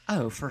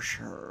 Oh, for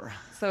sure.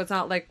 So it's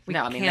not like we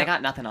No, I mean, can't... they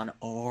got nothing on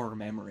our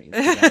memories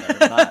together,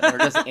 but they're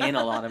just in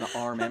a lot of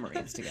our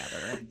memories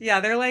together. Yeah,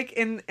 they're like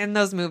in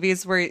those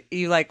movies where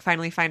you like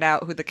finally find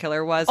out who the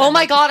killer was. Oh and,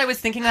 my like, God, I was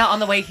thinking that on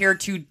the way here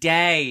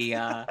today.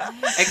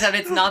 Except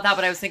it's not that,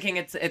 but I was thinking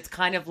it's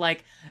kind of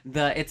like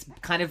it's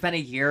kind of been a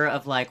year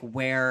of like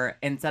where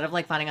instead of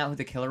like finding out who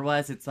the killer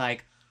was, it's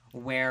like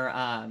where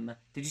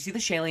did you see the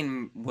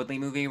Shailene Woodley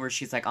movie where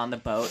she's like on the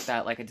boat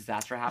that like a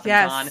disaster happens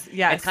Yes, on?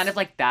 yes. It's kind of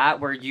like that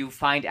where you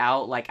find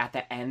out like at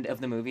the end of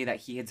the movie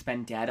that he had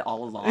been dead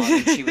all along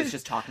and she was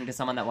just talking to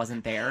someone that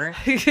wasn't there.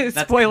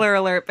 Spoiler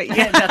alert, but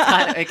yeah. That's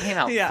kind of, it came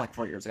out Yeah. like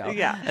 4 years ago.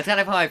 Yeah. That's kind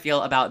of how I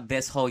feel about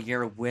this whole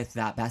year with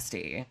that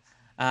bestie.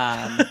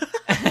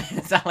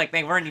 It's not like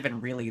they weren't even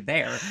really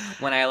there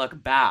when I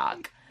look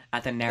back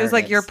at the It narrative. was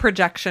like your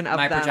projection of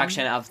my them.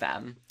 projection of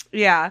them.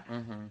 Yeah.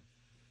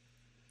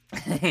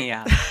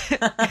 Yeah.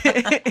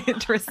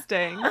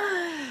 Interesting.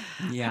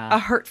 Yeah. A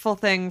hurtful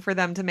thing for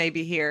them to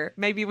maybe hear.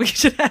 Maybe we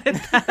should edit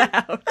that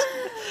out.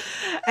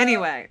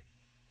 Anyway.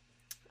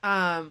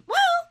 Well,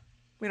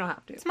 we don't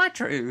have to. It's my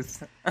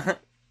truth.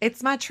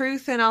 It's my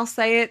truth, and I'll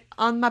say it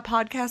on my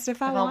podcast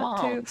if I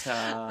want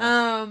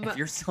to. If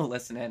you're still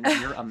listening,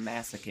 you're a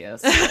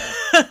masochist.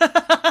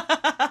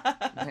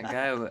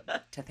 Go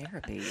to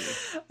therapy.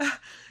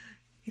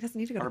 He doesn't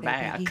need to go Or to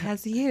therapy. back. He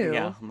has you.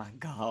 Yeah, oh my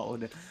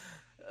God.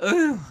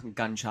 Ooh,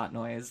 gunshot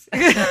noise.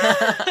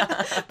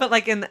 But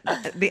like in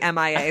the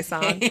MIA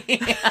song,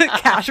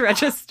 cash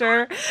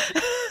register.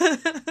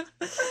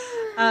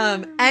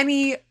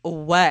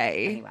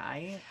 Anyway,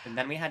 and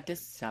then we had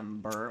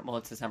December. Well,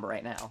 it's December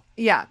right now.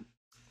 yeah.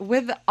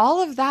 With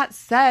all of that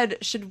said,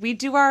 should we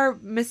do our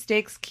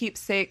mistakes,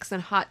 keepsakes,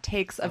 and hot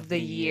takes of the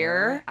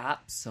year?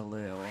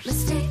 Absolute.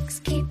 Mistakes,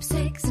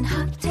 keepsakes, and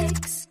hot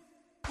takes.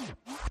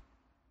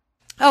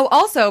 Oh,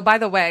 also, by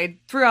the way,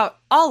 throughout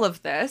all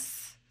of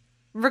this,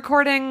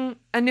 recording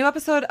a new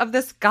episode of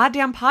this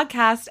goddamn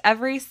podcast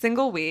every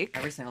single week.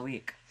 Every single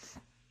week.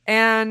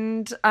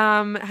 And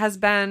has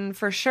been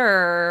for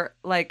sure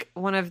like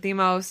one of the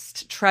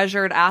most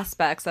treasured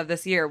aspects of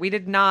this year. We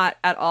did not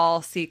at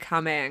all see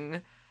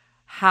coming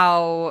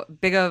how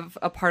big of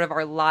a part of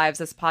our lives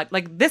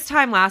this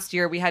time last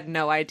year we had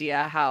no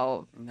idea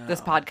how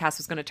this podcast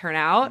was going to turn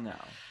out. No.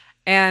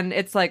 And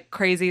it's like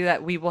crazy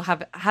that we will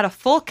have had a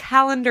full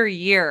calendar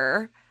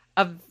year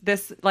of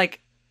this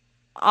like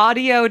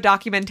audio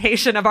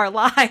documentation of our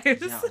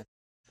lives. No.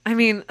 I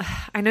mean,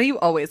 I know you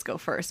always go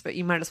first, but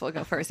you might as well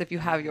go first if you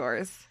have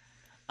yours.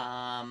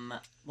 Well,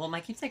 my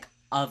keepsake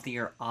of the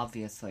year,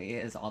 obviously,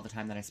 is all the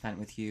time that I spent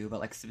with you, but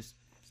like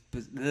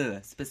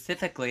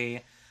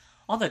specifically,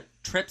 all the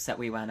trips that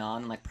we went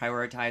on, like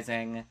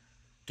prioritizing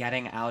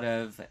getting out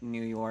of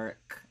New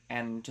York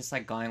and just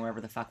like going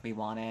wherever the fuck we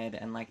wanted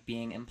and like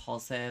being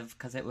impulsive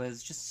because it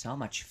was just so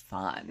much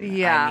fun.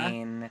 Yeah. I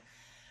mean,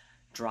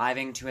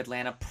 driving to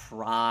Atlanta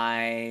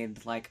Pride,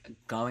 like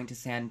going to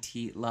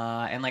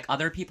Santitla, and like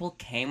other people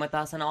came with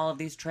us on all of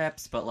these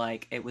trips, but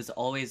like it was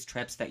always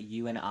trips that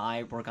you and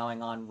I were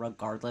going on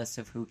regardless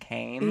of who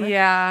came.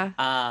 Yeah.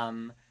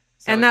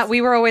 So and that we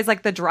were always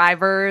like the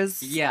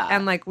drivers. Yeah.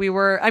 And like we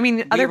were, I mean,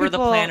 we other were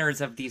people. the planners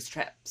of these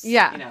trips.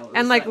 Yeah. You know, it and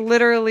was like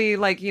literally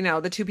like, you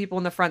know, the two people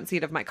in the front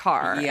seat of my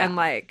car. Yeah. And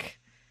like,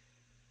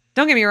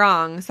 don't get me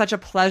wrong, such a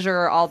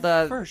pleasure, all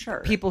the For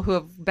sure. people who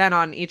have been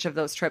on each of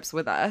those trips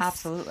with us.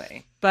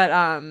 Absolutely. But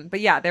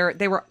yeah,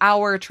 they were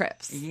our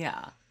trips.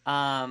 Yeah.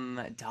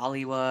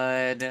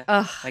 Dollywood.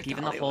 Ugh, like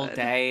even the whole Dollywood.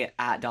 day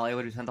at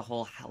Dollywood, we spent the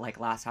whole like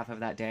last half of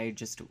that day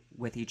just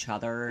with each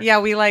other. Yeah,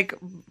 we like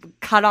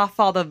cut off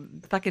all the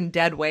fucking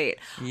dead weight.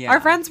 Yeah.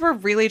 Our friends were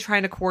really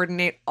trying to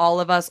coordinate all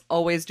of us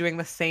always doing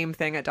the same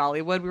thing at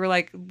Dollywood. We were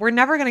like, we're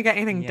never going to get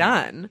anything Yeah.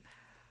 done.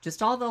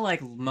 Just all the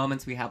like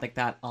moments we had like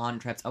that on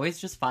trips. Always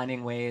just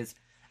finding ways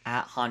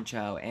at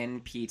Honcho in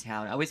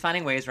P-Town. Always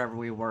finding ways wherever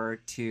we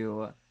were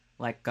to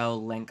like go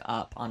link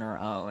up on our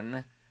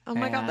own. Oh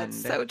my God, that's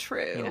And, so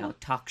true. You know,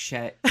 talk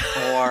shit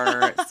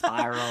or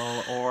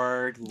spiral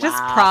or Just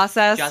laugh,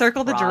 process, just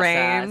circle the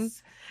drain. Go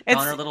It's-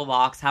 on our little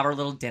walks, have our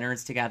little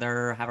dinners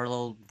together, have our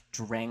little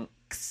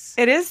drinks.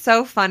 It is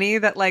so funny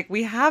that like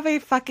we have a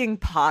fucking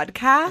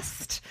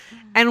podcast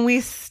and we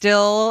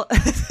still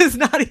this is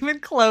not even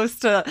close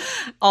to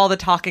all the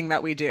talking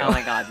that we do. Oh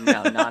my God,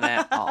 no, not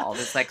at all.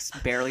 This like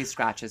barely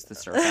scratches the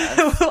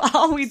surface.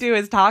 All we do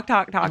is talk.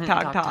 talk.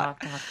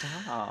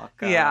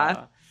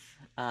 Yeah.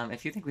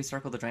 If you think we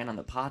circle the drain on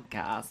the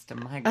podcast,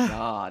 my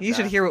God. You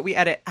should hear what we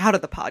edit out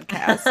of the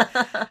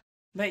podcast.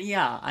 But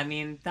yeah, I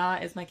mean,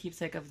 that is my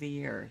keepsake of the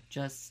year.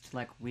 Just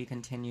like we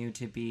continue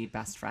to be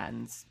best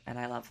friends, and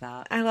I love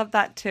that. I love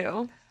that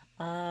too.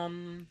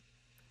 My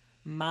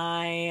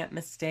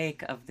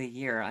mistake of the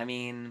year. I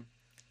mean,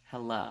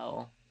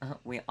 hello.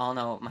 We all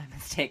know what my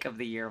mistake of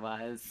the year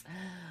was.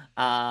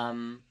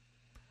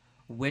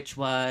 Which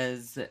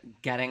was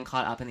getting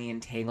caught up in the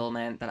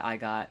entanglement that I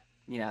got,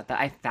 you know, that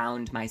I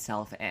found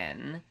myself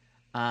in.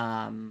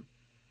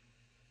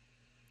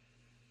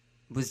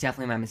 Was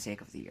definitely my mistake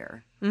of the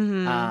year.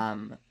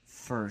 Mm-hmm.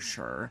 For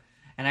sure.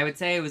 And I would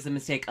say it was the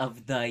mistake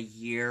of the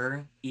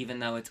year, even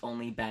though it's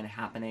only been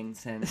happening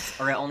since,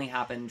 or it only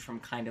happened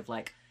from kind of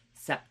like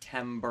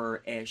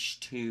September-ish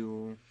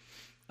to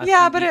a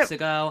few weeks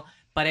ago.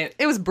 But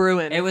it was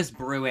brewing. It was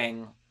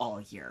brewing all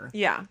year.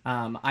 Yeah.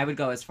 I would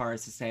go as far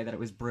as to say that it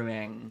was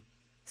brewing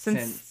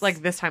Since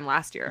like this time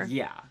last year.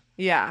 Yeah.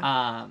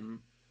 Yeah.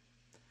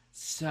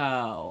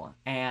 So,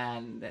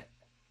 and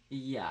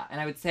yeah,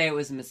 and I would say it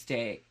was a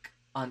mistake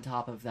on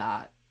top of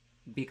that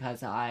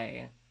because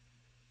I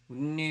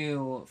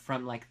knew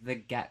from like the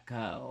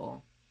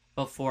get-go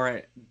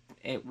before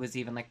it was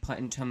even like put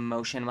into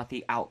motion what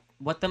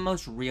the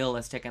most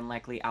realistic and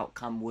likely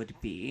outcome would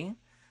be,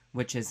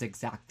 which is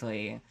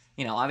exactly,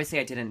 you know, obviously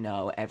I didn't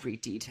know every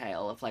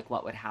detail of like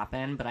what would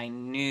happen, but I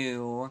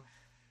knew,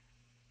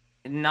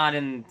 not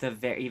in the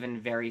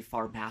very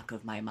far back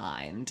of my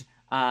mind,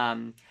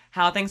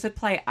 how things would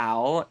play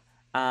out.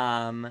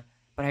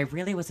 But I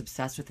really was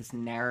obsessed with this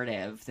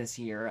narrative this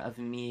year of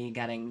me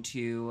getting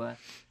to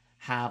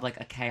have like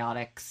a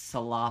chaotic,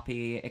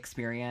 sloppy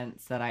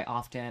experience that I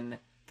often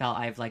felt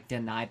I've like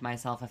denied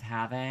myself of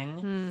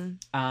having.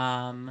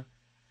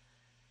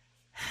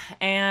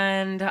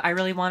 And I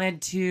really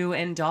wanted to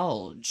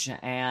indulge,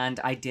 and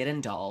I did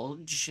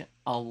indulge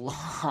a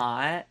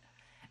lot,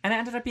 and it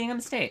ended up being a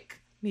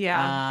mistake.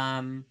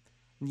 Yeah.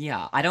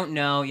 Yeah, I don't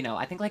know,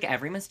 I think like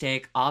every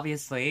mistake,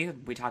 obviously,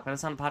 we talk about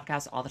this on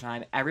podcasts all the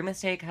time, every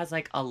mistake has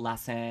like a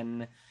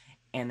lesson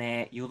in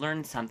it. You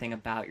learn something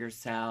about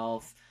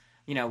yourself.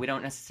 We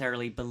don't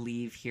necessarily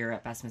believe here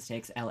at Best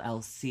Mistakes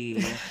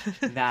LLC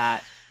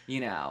that,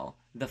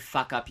 the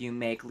fuck up you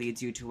make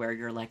leads you to where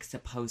you're like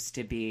supposed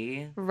to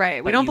be.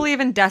 Right. We But don't believe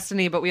in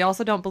destiny, but we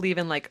also don't believe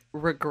in like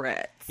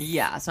regrets.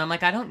 Yeah, so I'm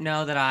like, I don't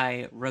know that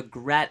I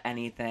regret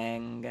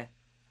anything.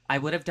 I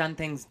would have done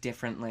things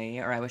differently,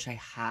 or I wish I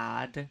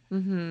had.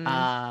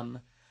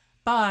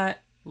 But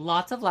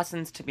lots of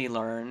lessons to be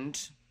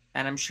learned,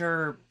 and I'm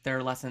sure there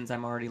are lessons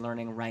I'm already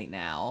learning right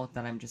now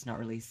that I'm just not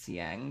really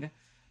seeing.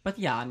 But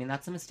yeah, I mean,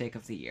 that's a mistake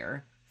of the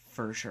year,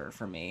 for sure,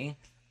 for me.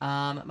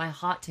 My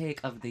hot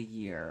take of the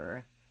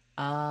year.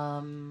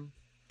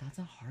 That's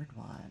a hard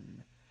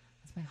one.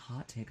 That's my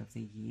hot take of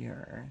the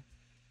year.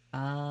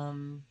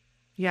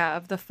 Yeah,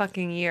 of the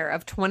fucking year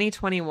of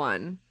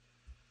 2021.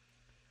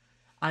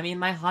 I mean,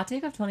 my hot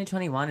take of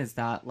 2021 is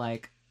that,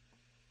 like,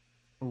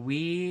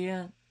 we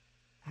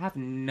have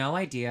no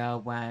idea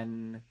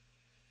when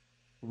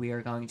we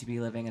are going to be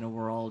living in a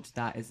world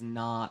that is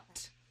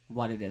not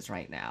what it is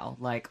right now.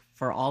 Like,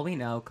 for all we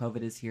know,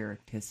 COVID is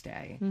here to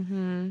stay.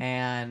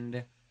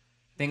 And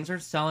things are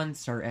so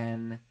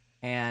uncertain,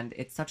 and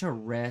it's such a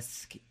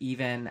risk,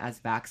 even as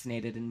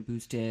vaccinated and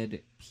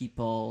boosted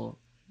people,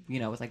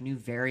 with, like, new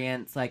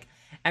variants. Like,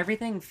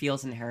 everything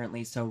feels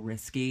inherently so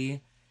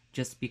risky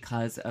just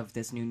because of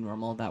this new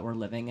normal that we're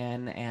living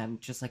in,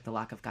 and just, like, the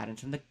lack of guidance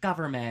from the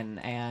government,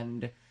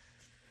 and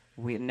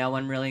no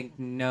one really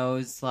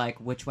knows, like,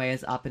 which way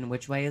is up and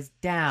which way is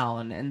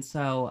down. And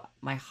so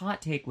my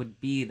hot take would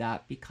be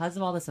that because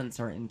of all this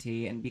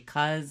uncertainty, and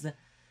because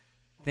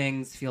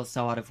things feel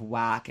so out of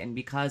whack, and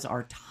because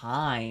our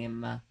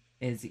time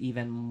is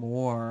even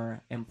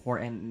more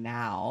important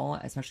now,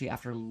 especially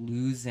after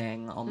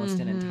losing almost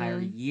an entire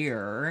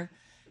year,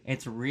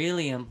 it's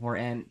really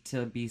important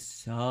to be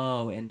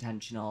so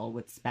intentional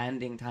with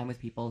spending time with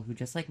people who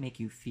just, like, make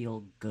you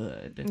feel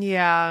good.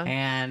 Yeah.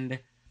 And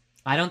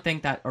I don't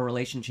think that a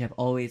relationship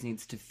always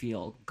needs to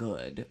feel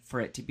good for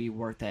it to be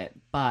worth it.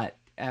 But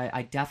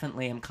I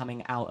definitely am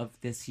coming out of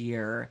this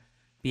year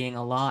being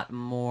a lot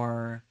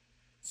more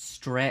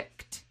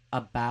strict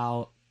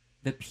about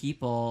the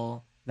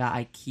people that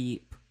I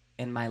keep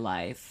in my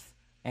life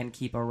and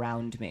keep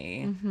around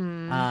me.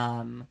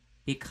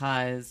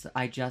 Because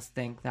I just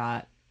think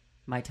that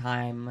my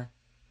time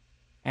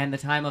and the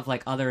time of,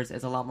 like, others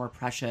is a lot more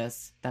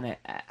precious than it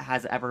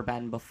has ever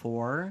been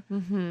before.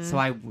 So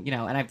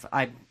and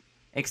I've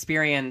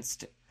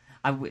experienced,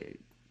 I've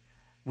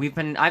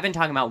been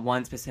talking about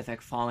one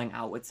specific falling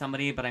out with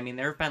somebody, but I mean,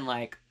 there have been,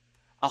 like,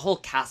 a whole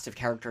cast of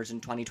characters in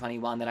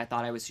 2021 that I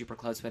thought I was super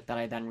close with that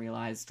I then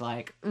realized,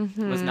 like,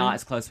 was not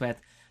as close with.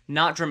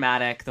 Not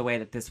dramatic the way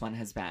that this one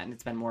has been.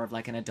 It's been more of,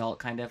 like, an adult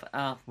kind of,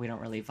 we don't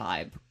really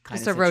vibe kind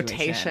Just of a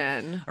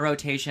situation. A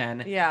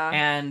rotation. Yeah.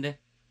 And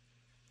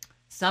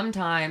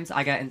sometimes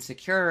I get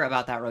insecure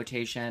about that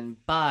rotation,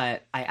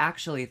 but I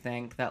actually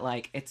think that,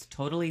 like, it's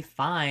totally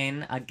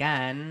fine,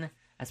 again,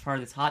 as part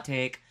of this hot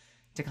take,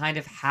 to kind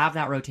of have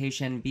that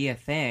rotation be a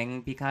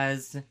thing,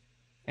 because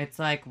it's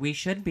like we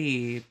should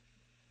be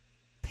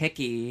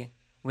picky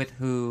with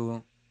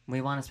who we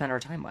want to spend our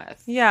time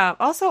with. Yeah.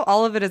 Also,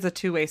 all of it is a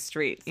two-way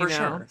street, you For know?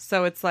 sure.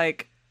 So it's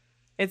like,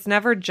 it's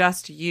never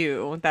just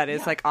you that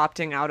is like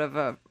opting out of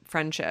a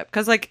friendship.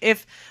 Because like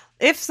if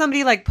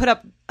somebody like put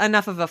up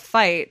enough of a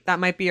fight, that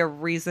might be a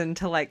reason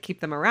to like keep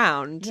them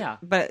around. Yeah.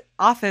 But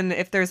often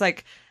if there's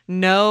like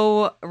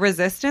no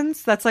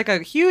resistance, that's like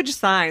a huge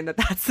sign that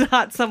that's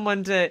not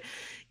someone to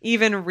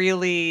even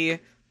really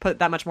put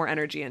that much more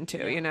energy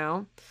into, you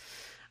know?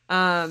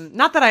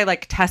 Not that I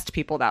like test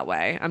people that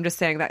way. I'm just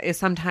saying that is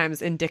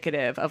sometimes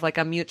indicative of like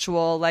a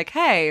mutual, like,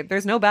 hey,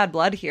 there's no bad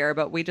blood here,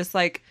 but we just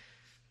like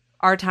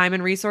our time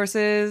and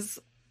resources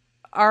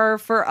are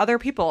for other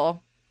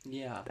people.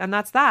 Yeah. And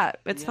that's that.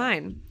 It's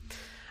fine.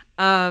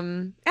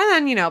 And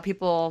then, you know,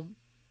 people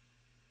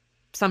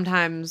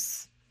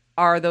sometimes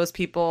are those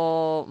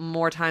people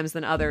more times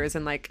than others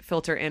and like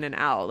filter in and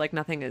out. Like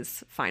nothing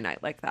is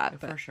finite like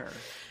that. For sure.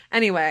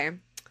 Anyway,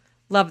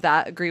 love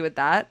that. Agree with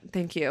that.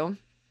 Thank you.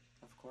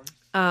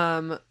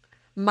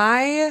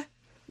 My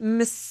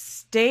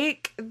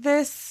mistake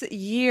this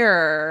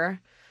year,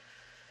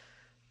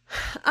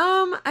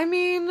 I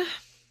mean,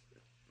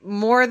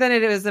 more than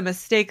it was a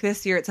mistake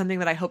this year, it's something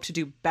that I hope to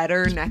do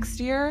better next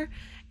year,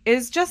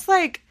 is just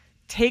like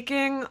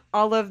taking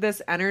all of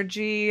this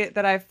energy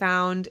that I've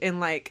found in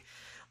like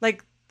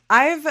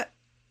I've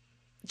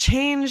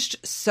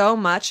changed so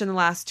much in the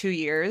last 2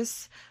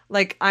 years.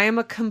 Like, I am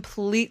a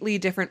completely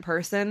different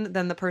person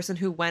than the person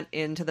who went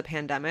into the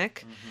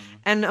pandemic.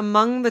 And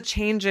among the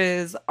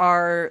changes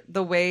are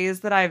the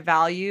ways that I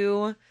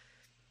value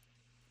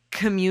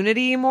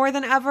community more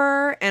than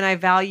ever, and I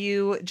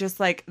value just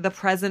like the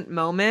present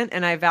moment,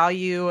 and I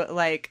value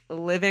like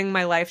living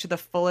my life to the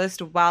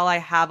fullest while I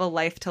have a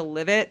life to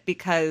live it,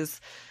 because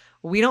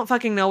we don't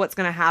fucking know what's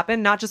going to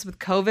happen, not just with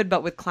COVID,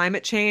 but with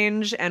climate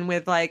change and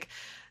with like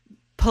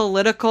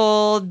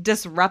political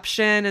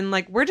disruption. And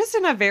like, we're just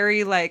in a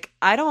very like,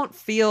 I don't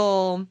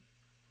feel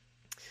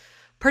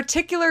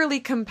particularly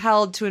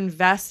compelled to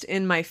invest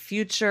in my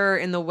future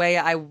in the way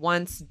I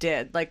once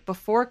did. Like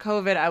before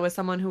COVID, I was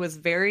someone who was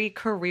very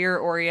career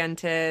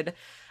oriented.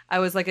 I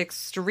was like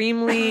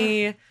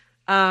extremely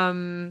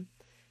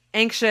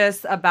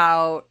anxious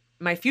about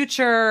my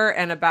future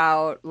and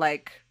about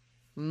like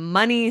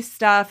money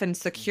stuff and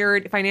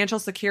security, financial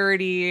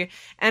security.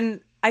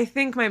 And I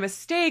think my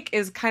mistake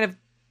is kind of,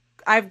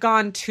 I've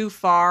gone too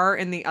far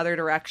in the other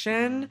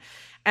direction.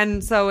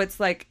 And so it's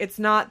like, it's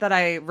not that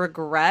I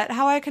regret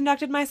how I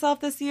conducted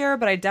myself this year,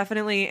 but I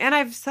definitely, and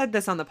I've said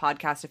this on the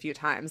podcast a few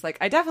times, like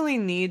I definitely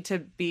need to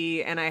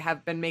be, and I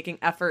have been making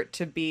effort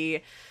to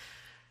be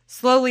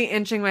slowly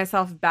inching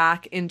myself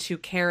back into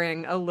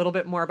caring a little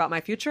bit more about my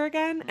future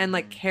again, and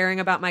like caring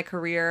about my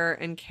career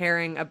and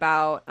caring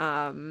about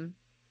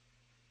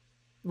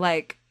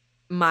like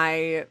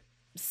my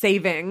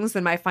savings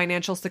and my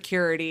financial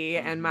security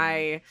and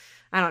my,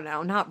 I don't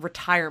know, not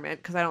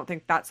retirement, because I don't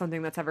think that's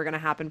something that's ever going to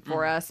happen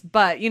for us.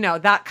 But, you know,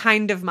 that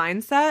kind of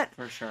mindset.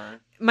 For sure.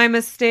 My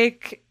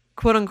mistake,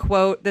 quote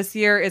unquote, this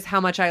year is how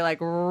much I like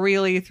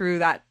really threw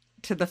that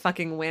to the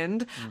fucking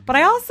wind. But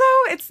I also,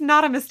 it's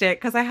not a mistake,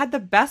 because I had the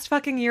best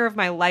fucking year of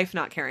my life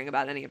not caring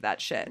about any of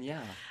that shit.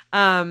 Yeah.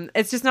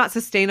 It's just not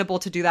sustainable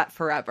to do that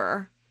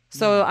forever.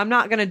 So I'm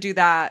not going to do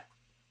that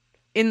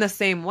in the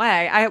same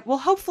way. I will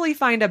hopefully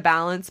find a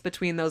balance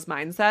between those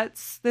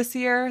mindsets this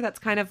year. That's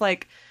kind of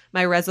like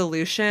my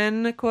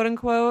resolution, quote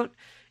unquote,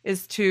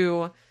 is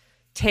to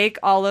take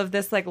all of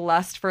this like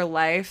lust for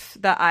life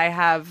that I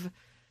have,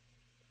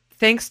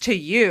 thanks to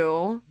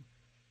you,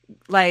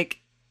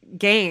 like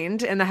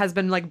gained and that has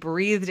been like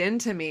breathed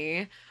into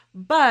me,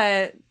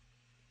 but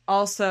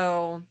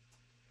also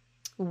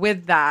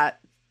with that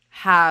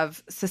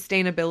have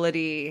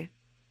sustainability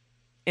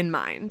in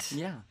mind.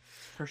 Yeah,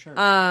 for sure.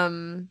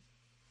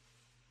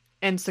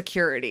 And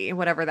security,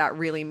 whatever that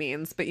really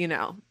means. But, you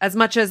know, as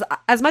much as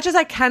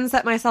I can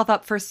set myself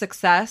up for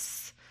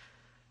success,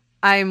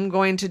 I'm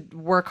going to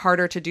work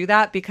harder to do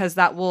that, because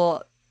that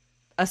will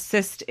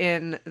assist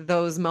in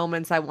those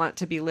moments I want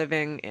to be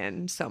living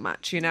in so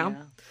much, you know?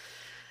 Yeah.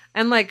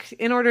 And like,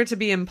 in order to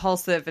be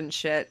impulsive and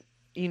shit,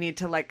 you need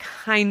to like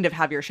kind of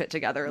have your shit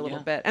together a little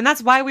bit. And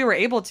that's why we were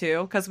able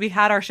to, because we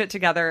had our shit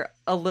together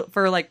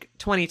for like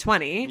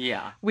 2020.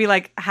 Yeah. We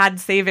like had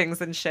savings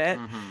and shit.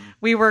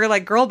 We were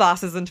like girl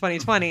bosses in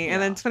 2020.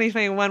 And then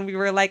 2021, we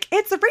were like,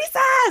 it's a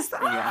recess!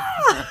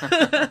 Ah!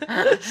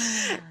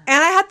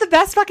 And I had the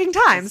best fucking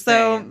time.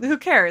 So who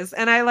cares?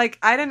 And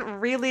I didn't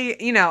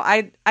really, you know,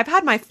 I've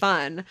had my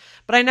fun,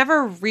 but I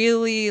never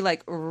really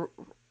like...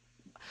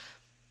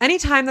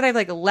 Anytime that I've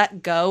like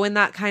let go in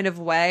that kind of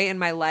way in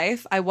my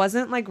life, I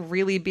wasn't like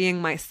really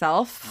being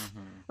myself.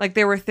 Like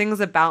there were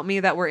things about me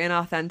that were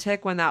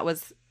inauthentic when that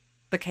was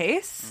the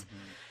case.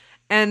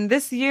 And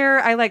this year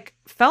I like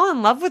fell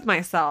in love with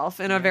myself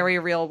in a very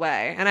real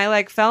way. And I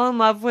like fell in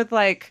love with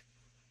like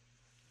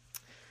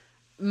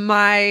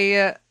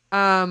my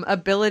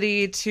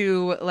ability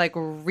to like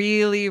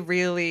really,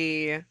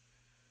 really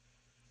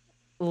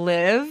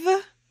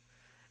live.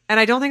 And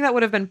I don't think that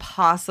would have been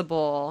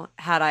possible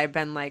had I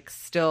been like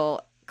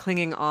still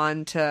clinging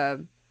on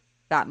to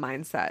that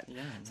mindset.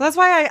 Yeah. So that's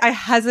why I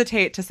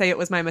hesitate to say it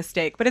was my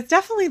mistake, but it's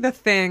definitely the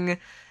thing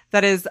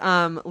that is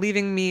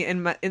leaving me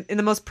in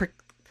the most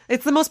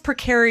it's the most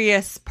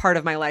precarious part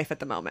of my life at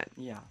the moment.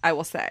 Yeah, I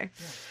will say.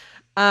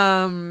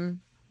 Yeah.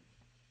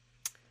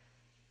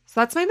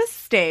 So that's my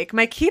mistake.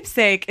 My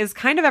keepsake is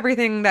kind of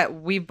everything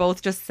that we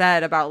both just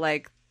said about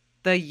like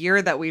the year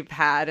that we've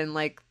had, and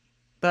like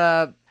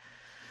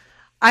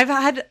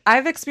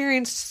I've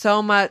experienced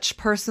so much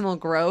personal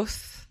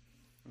growth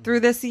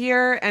through this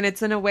year, and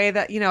it's in a way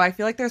that, you know, I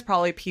feel like there's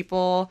probably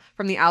people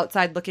from the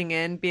outside looking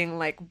in being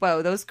like,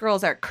 whoa, those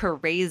girls are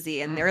crazy,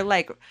 and they're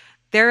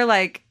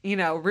like, you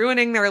know,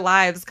 ruining their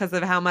lives because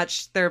of how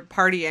much they're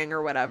partying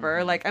or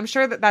whatever. Like, I'm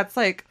sure that that's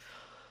like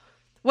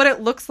what it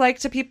looks like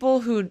to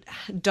people who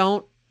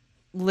don't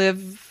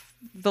live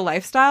the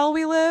lifestyle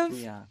we live.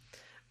 Yeah.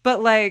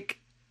 But like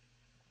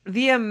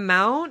the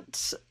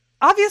amount...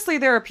 Obviously,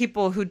 there are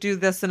people who do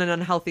this in an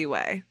unhealthy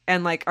way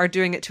and like are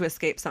doing it to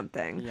escape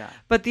something. Yeah.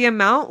 But the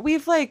amount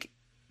we've like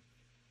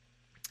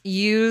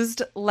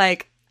used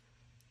like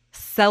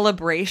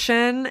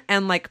celebration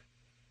and like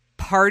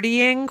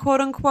partying,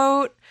 quote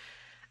unquote,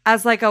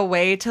 as like a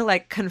way to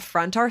like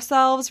confront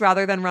ourselves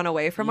rather than run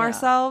away from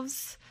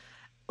ourselves.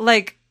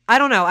 Like, I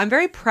don't know. I'm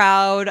very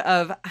proud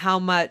of how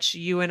much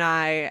you and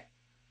I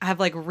have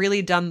like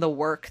really done the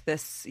work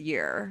this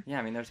year. Yeah,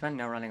 I mean, there's been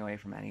no running away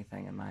from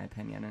anything, in my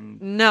opinion.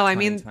 In no, I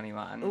mean,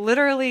 2021.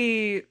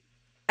 Literally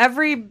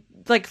every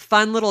like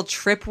fun little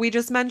trip we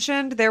just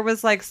mentioned, there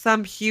was like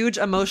some huge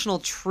emotional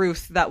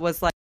truth that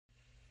was like,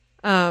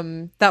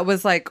 that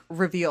was like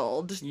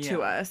revealed to Yeah.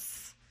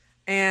 us.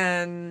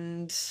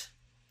 And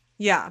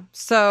yeah,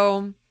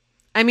 so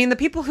I mean, the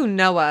people who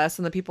know us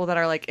and the people that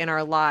are like in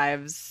our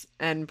lives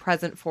and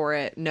present for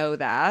it know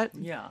that.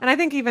 Yeah. And I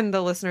think even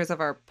the listeners of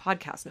our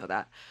podcast know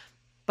that.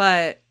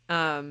 But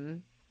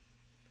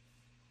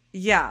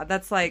yeah,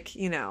 that's like,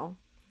 you know,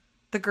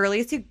 the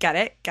girlies who get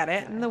it,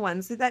 and the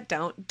ones that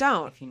don't.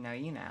 If you know,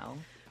 you know.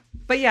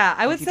 But yeah,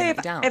 I would you say don't,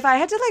 you don't. if I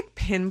had to like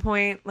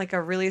pinpoint like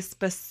a really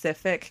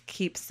specific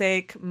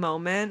keepsake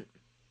moment,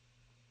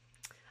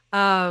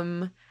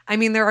 I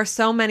mean, there are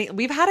so many.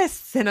 We've had a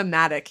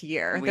cinematic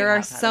year. We There are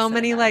have had a so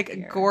many cinematic like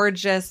year.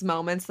 gorgeous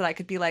moments that I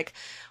could be like,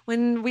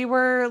 when we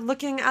were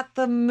looking at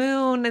the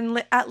moon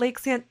and at Lake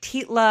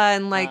Santitla,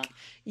 and like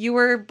you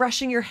were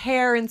brushing your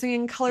hair and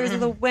singing "Colors of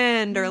the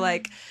Wind," or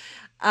like,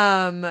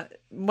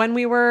 when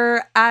we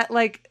were at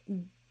like,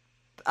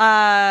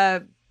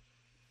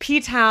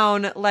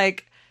 P-Town,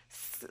 like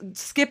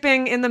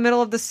skipping in the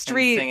middle of the And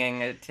street,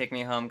 singing "Take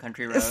Me Home,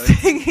 Country Roads."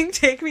 singing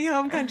 "Take Me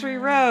Home, Country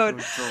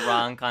Road."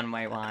 Drunk on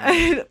white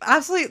wine.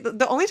 Absolutely,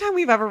 the only time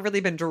we've ever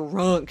really been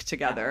drunk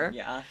together.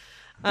 Yeah.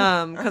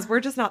 Because we're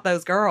just not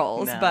those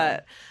girls.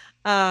 No.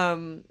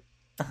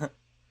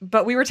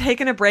 But we were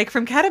taking a break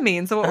from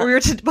ketamine. So what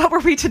were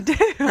we to do?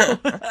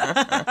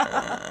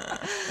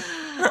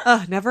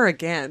 Never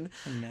again.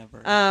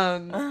 Never.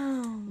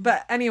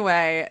 But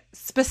anyway,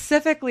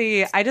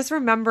 specifically, I just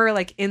remember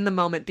like in the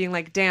moment being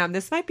like, damn,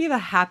 this might be the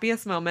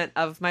happiest moment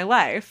of my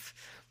life,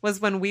 was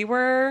when we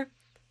were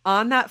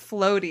on that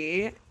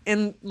floaty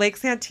in Lake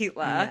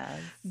Santitla, Yes.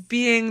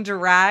 being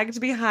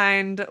dragged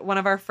behind one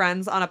of our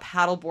friends on a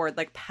paddleboard,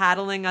 like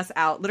paddling us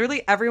out.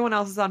 Literally everyone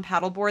else is on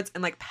paddleboards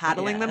and like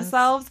paddling Yes.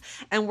 themselves.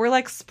 And we're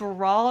like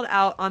sprawled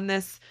out on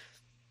this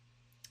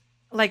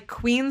like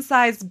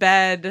queen-sized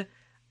bed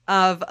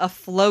of a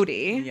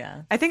floaty.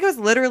 Yeah. I think it was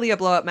literally a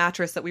blow-up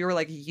mattress that we were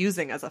like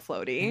using as a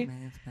floaty.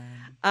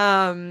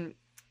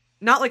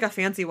 Not like a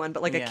fancy one,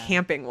 but like a Yeah.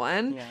 camping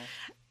one. Yeah.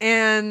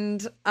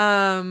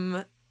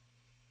 And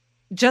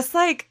just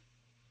like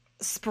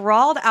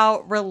sprawled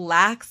out,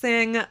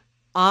 relaxing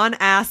on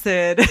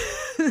acid,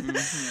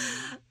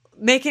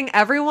 making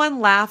everyone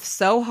laugh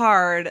so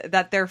hard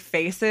that their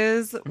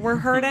faces were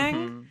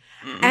hurting.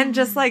 And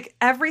just like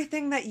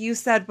everything that you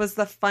said was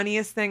the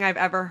funniest thing I've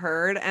ever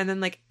heard. And then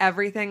like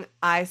everything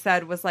I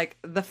said was like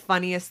the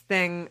funniest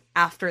thing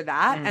after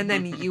that. And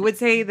then you would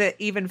say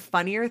the even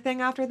funnier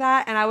thing after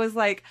that. And I was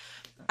like,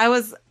 I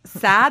was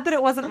sad that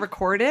it wasn't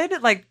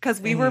recorded, like,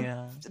 because we were,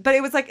 Yeah. but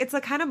it was like, it's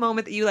the kind of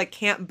moment that you like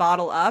can't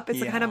bottle up. It's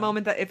the kind of Yeah.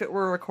 moment that if it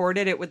were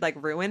recorded, it would like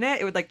ruin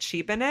it. It would like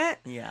cheapen it.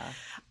 Yeah.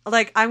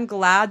 Like, I'm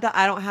glad that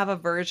I don't have a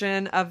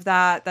version of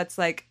that that's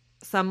like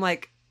some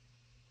like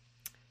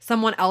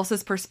someone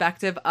else's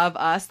perspective of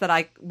us that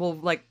I will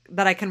like,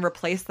 that I can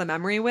replace the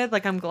memory with.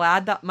 Like, I'm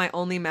glad that my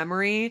only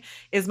memory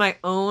is my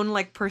own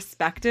like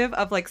perspective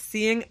of like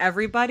seeing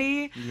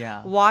everybody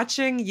Yeah.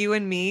 watching you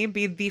and me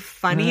be the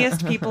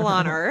funniest people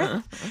on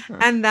earth,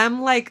 and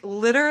them like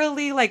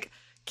literally like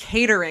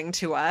catering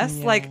to us,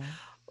 Yeah. like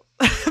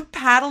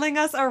paddling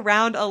us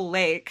around a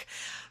lake,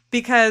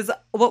 because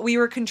what we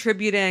were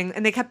contributing,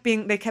 and they kept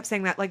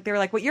saying that, like, they were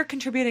like, what you're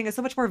contributing is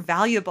so much more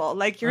valuable,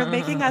 like you're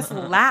making us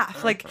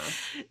laugh, like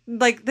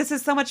this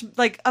is so much,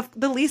 like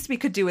the least we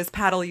could do is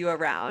paddle you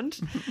around.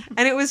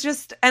 And it was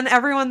just, and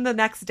everyone the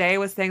next day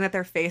was saying that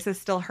their faces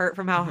still hurt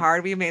from how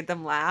hard we made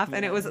them laugh.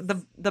 And it was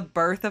the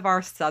birth of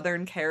our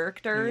Southern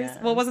characters.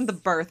 Well, it wasn't the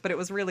birth, but it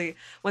was really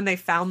when they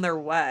found their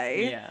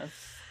way. Yes.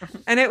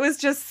 And it was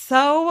just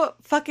so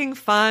fucking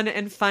fun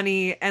and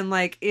funny, and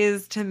like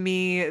is to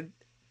me,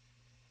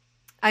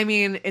 I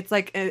mean, it's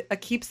like a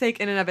keepsake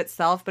in and of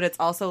itself, but it's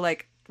also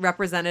like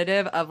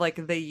representative of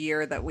like the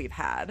year that we've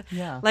had.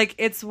 Yeah. Like,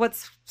 it's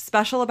what's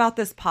special about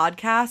this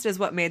podcast is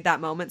what made that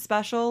moment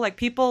special. Like,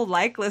 people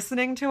like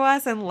listening to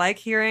us and like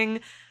hearing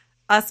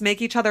us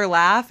make each other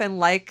laugh, and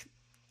like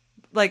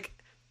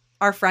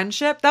our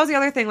friendship. That was the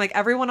other thing. Like,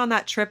 everyone on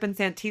that trip in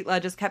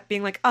Santitla just kept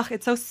being like, oh,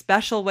 it's so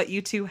special what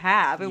you two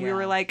have. And we Yeah.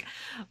 were like,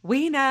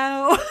 we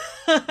know.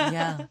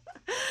 Yeah.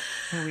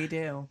 We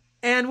do.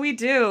 And we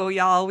do,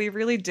 y'all. We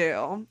really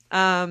do.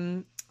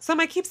 So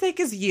my keepsake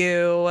is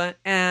you,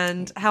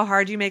 and how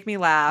hard you make me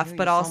laugh,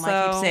 but also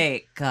my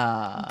keepsake.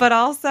 but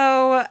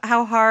also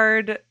how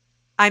hard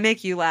I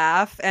make you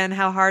laugh, and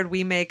how hard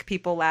we make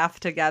people laugh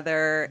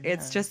together.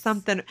 It's just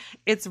something.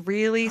 It's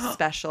really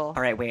special.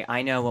 All right, wait.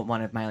 I know what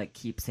one of my like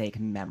keepsake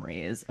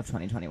memories of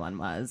 2021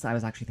 was. I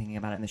was actually thinking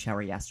about it in the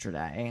shower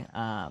yesterday,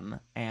 and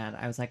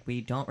I was like,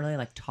 we don't really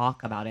like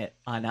talk about it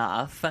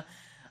enough,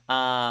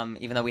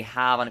 even though we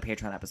have on a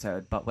Patreon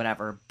episode. But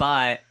whatever.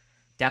 But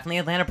definitely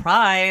Atlanta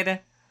Pride.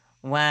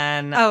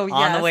 When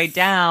on the way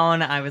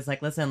down, I was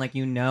like, listen, like,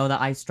 you know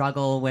that I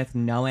struggle with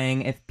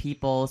knowing if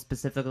people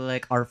specifically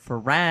like are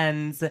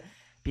friends,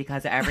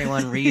 because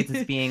everyone reads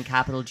as being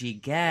capital G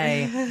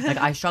gay. Like,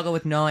 I struggle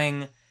with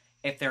knowing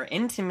if they're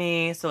into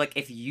me. So like,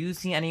 if you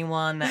see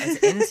anyone that is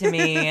into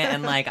me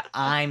and like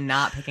I'm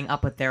not picking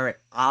up what they're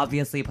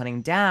obviously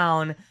putting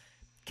down,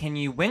 can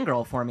you wing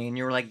girl for me? And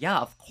you were like, yeah,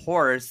 of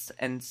course.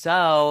 And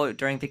so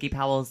during Vicky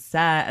Powell's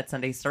set at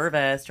Sunday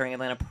Service during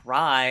Atlanta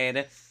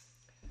Pride,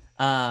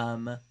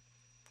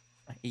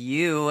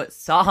 you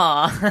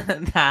saw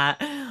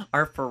that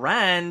our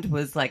friend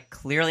was like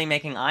clearly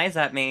making eyes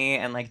at me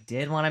and like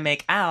did want to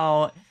make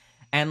out.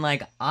 And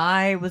like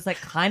I was like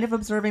kind of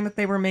observing that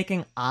they were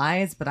making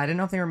eyes, but I didn't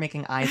know if they were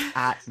making eyes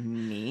at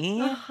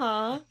me.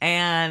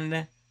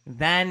 And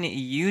then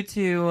you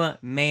two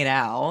made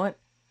out.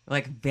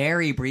 Like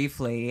very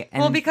briefly,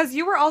 and well, because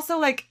you were also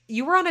like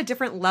you were on a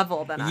different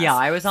level than us. yeah,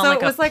 I was on so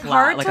like it was a like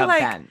hard like to a like.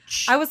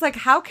 bench. I was like,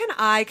 how can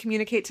I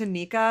communicate to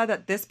Nika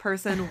that this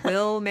person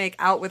will make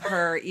out with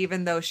her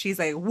even though she's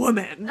a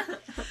woman?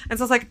 And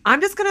so I was like, I'm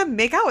just gonna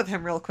make out with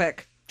him real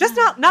quick. Just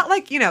not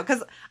like, you know,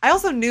 because I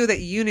also knew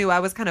that you knew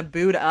I was kind of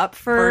booed up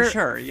for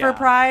sure, yeah. for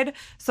Pride.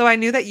 So I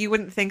knew that you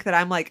wouldn't think that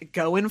I'm like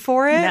going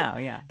for it. No,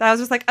 yeah. That I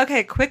was just like,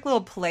 okay, quick little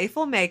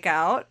playful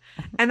makeout.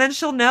 And then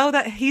she'll know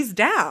that he's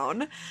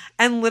down.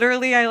 And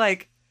literally I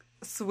like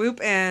swoop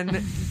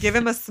in, give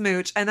him a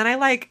smooch. And then I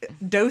like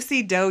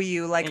do-si-do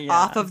you like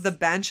off of the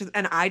bench.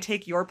 And I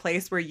take your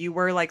place where you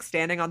were like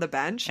standing on the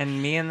bench.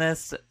 And me and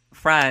this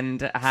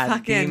friend had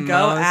fucking the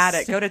go most, at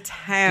it. Go to just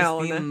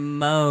town. the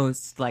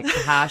most like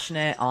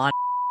passionate on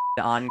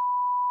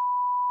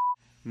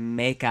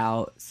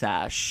makeout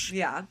sesh.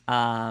 Yeah.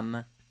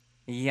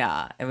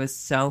 Yeah, it was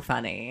so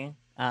funny.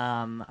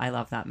 I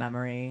love that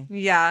memory.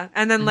 Yeah.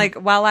 And then like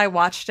while I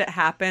watched it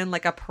happen,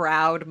 like a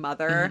proud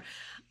mother,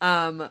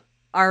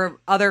 our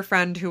other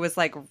friend who was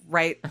like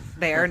right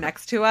there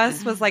next to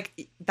us was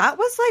like, that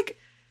was like,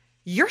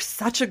 you're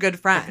such a good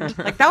friend.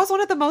 Like that was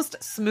one of the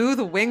most smooth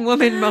wing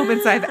woman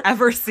moments I've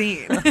ever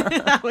seen.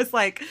 I was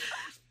like,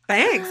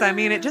 thanks. I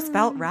mean, it just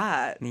felt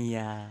right.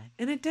 Yeah.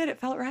 And it did. It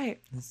felt right.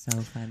 It's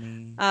so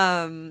funny.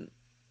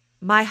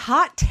 My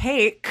hot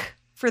take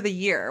for the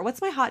year.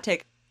 What's my hot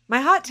take? My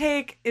hot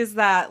take is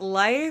that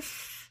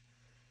life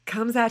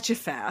comes at you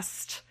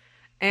fast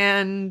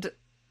and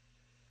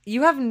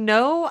you have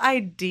no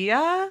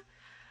idea.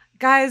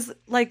 Guys,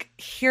 like,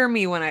 hear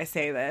me when I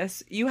say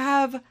this. You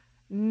have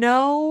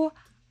no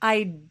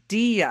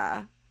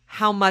idea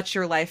how much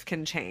your life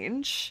can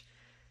change.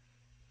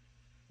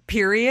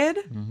 Period.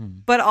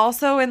 But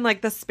also in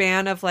like the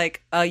span of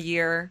like a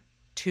year,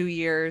 2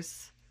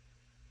 years,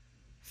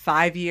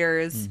 5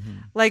 years,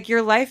 like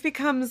your life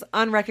becomes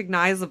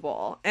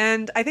unrecognizable.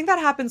 And I think that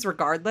happens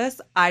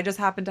regardless. I just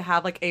happen to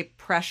have like a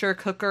pressure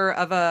cooker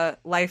of a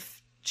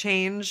life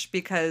change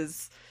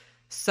because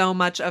so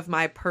much of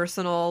my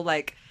personal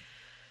like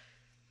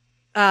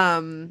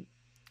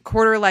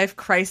quarter life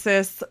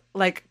crisis,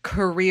 like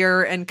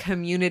career and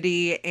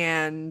community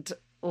and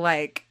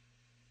like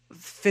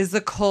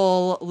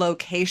physical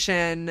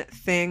location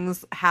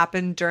things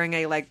happened during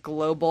a like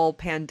global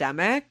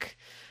pandemic.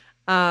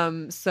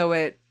 So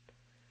it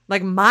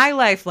like my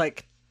life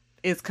like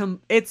is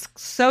it's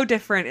so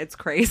different, it's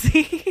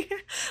crazy.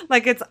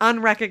 Like it's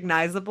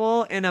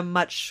unrecognizable in a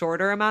much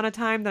shorter amount of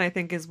time than I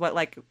think is what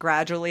like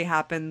gradually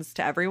happens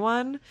to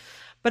everyone.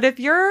 But if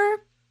you're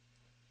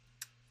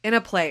in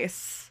a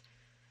place,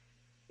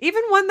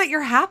 even one that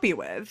you're happy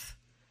with,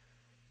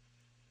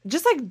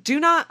 just like do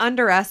not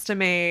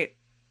underestimate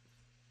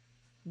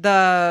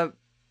the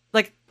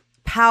like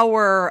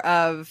power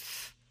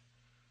of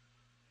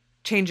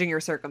changing your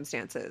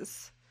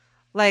circumstances.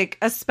 Like,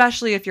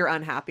 especially if you're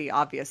unhappy,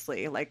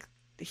 obviously, like,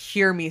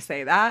 hear me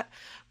say that.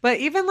 But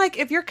even like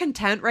if you're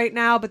content right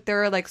now, but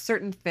there are like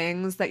certain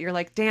things that you're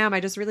like, damn, I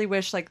just really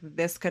wish like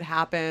this could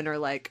happen, or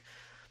like,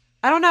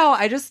 I don't know,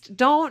 I just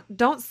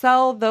don't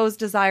sell those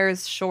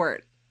desires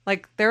short.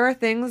 Like there are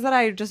things that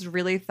I just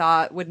really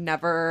thought would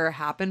never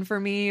happen for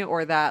me,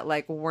 or that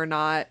like we're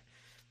not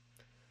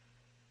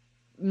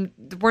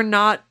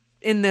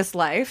in this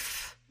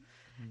life.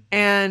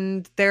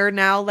 And they're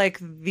now like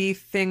the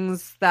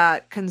things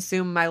that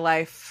consume my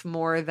life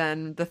more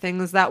than the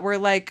things that were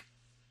like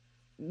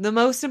the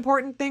most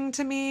important thing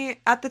to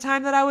me at the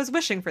time that I was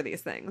wishing for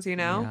these things, you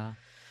know? Yeah.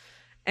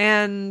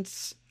 And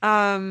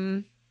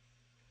even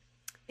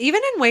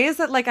in ways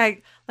that like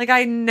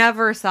I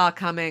never saw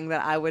coming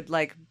that I would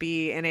like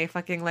be in a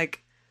fucking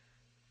like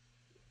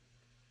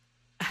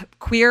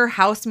queer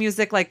house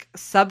music like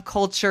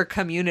subculture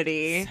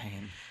community.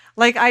 Same.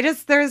 Like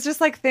there's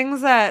just like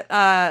things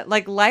that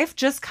like life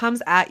just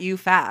comes at you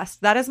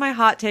fast. That is my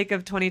hot take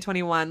of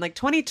 2021. Like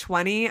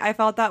 2020, I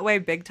felt that way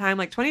big time.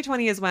 Like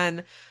 2020 is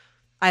when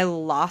I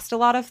lost a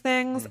lot of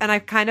things, and I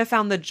kind of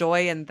found the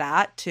joy in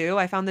that too.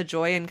 I found the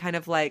joy in kind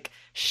of like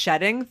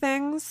shedding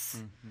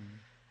things.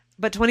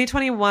 But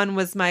 2021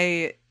 was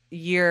my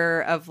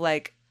year of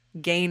like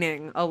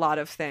gaining a lot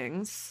of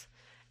things.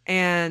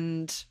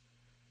 And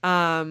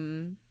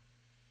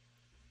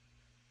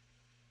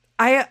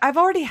I've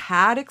already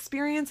had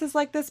experiences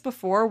like this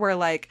before, where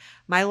like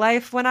my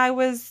life when I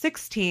was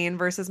 16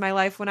 versus my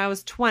life when I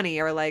was 20,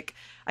 or like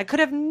I could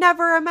have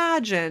never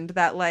imagined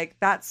that like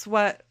that's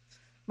what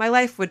my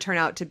life would turn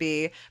out to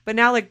be. But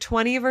now like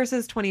 20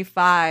 versus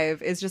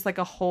 25 is just like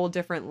a whole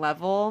different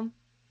level.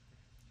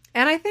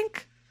 And I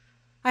think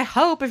I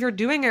hope if you're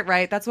doing it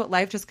right, that's what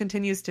life just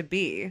continues to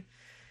be,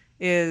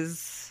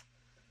 is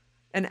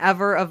an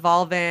ever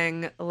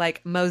evolving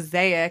like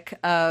mosaic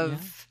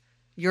of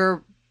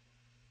your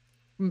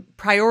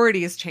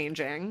priorities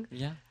changing.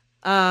 Yeah.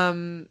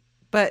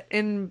 But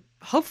in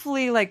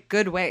hopefully like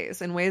good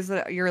ways, in ways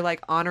that you're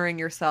like honoring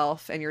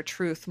yourself and your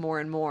truth more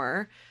and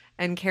more,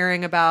 and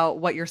caring about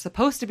what you're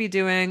supposed to be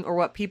doing or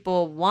what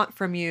people want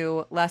from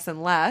you less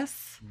and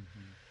less.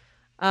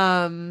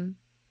 And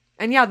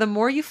yeah, the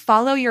more you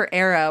follow your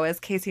arrow, as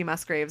Casey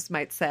Musgraves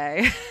might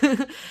say,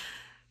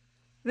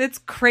 it's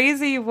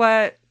crazy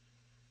what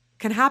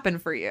can happen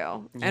for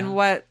you and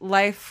what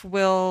life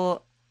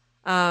will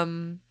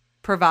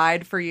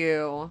provide for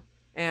you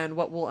and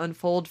what will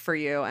unfold for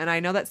you. And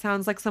I know that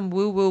sounds like some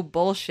woo-woo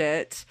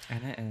bullshit.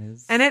 And it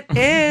is. And it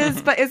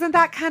is, but isn't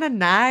that kind of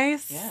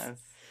nice? Yes.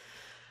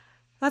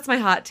 That's my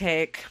hot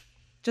take.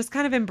 Just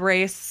kind of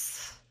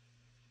embrace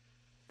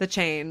the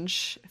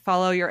change.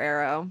 Follow your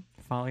arrow.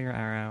 Follow your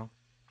arrow.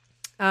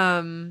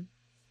 And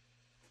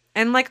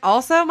like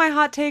also my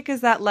hot take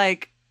is that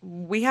like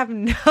we have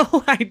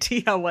no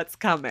idea what's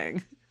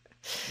coming.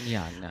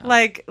 Yeah, no.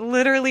 Like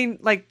literally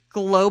like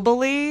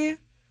globally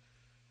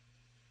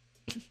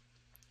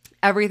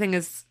everything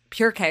is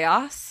pure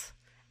chaos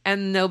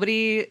and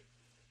nobody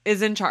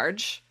is in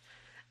charge,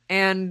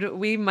 and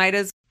we might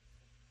as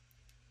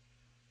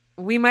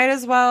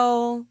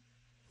well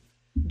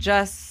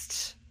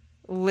just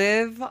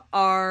live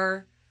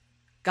our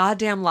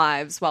goddamn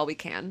lives while we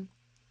can.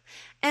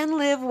 And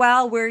live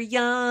while we're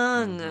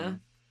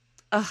young.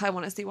 Ugh, I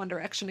want to see One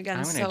Direction again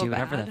I'm so going to do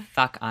bad. whatever the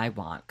fuck I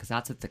want, because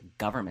that's what the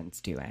government's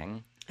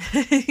doing.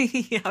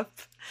 Yep.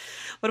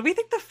 What do we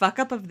think the fuck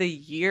up of the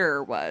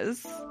year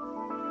was? Fuck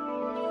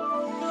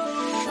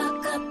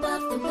up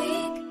of the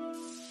week.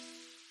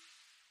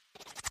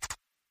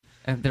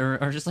 And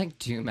there are just like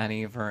too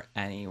many for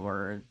any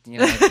word. You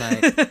know, it's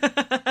like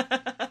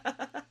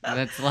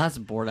it's less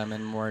boredom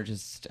and more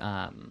just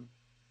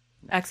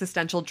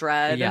Existential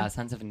dread. yeah, a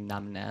sense of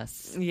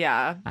numbness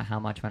Yeah. at how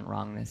much went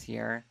wrong this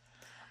year.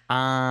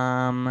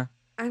 I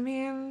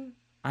mean,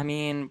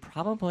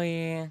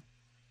 Probably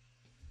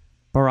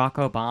Barack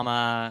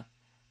Obama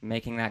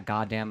making that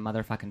goddamn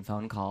motherfucking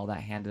phone call that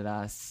handed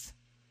us.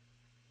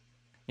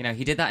 You know,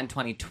 he did that in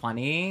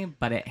 2020,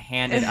 but it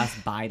handed us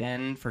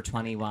Biden for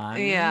 21.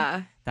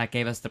 yeah. That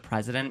gave us the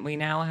president we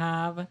now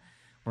have.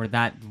 Or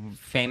that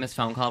famous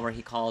phone call where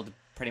he called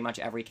pretty much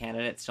every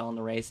candidate still in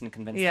the race and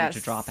convinced them to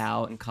Yes. drop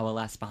out and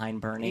coalesce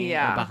behind Bernie.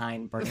 Yeah. Or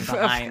behind Bernie.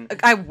 Behind.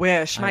 I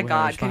wish. My I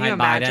God. wish, Can you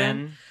behind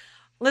imagine? Biden.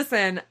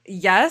 Listen,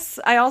 yes,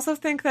 I also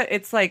think that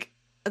it's like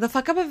the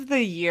fuck up of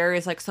the year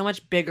is like so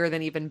much bigger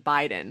than even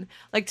Biden.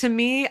 Like to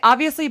me,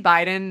 obviously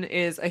Biden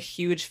is a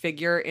huge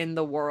figure in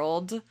the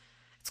world.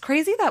 It's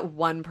crazy that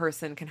one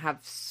person can have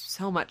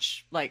so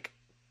much like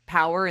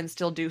power and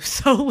still do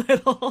so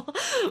little.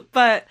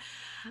 But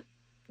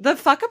the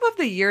fuck up of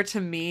the year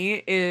to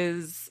me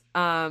is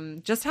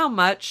just how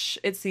much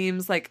it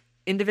seems like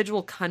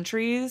individual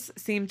countries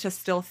seem to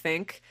still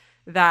think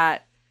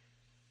that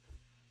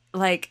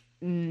like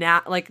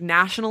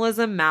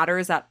nationalism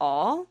matters at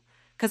all,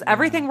 because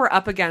everything we're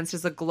up against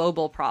is a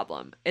global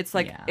problem. It's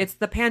like it's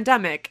the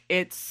pandemic,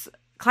 it's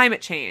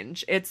climate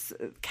change, it's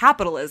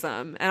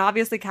capitalism, and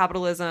obviously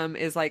capitalism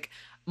is like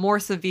more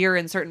severe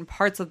in certain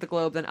parts of the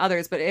globe than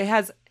others, but it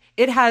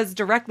has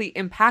directly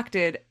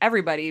impacted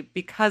everybody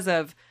because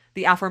of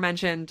the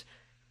aforementioned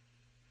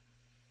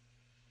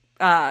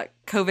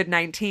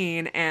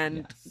COVID-19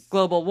 and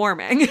global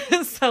warming.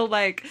 So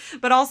like,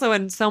 but also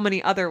in so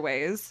many other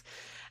ways.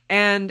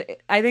 And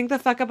I think the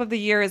fuck up of the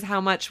year is how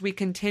much we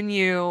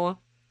continue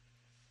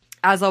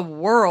as a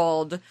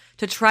world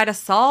to try to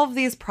solve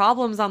these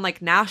problems on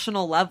like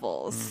national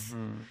levels.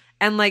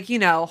 And like, you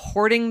know,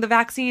 hoarding the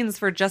vaccines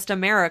for just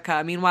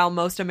America. Meanwhile,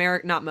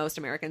 not most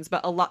Americans,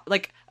 but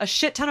a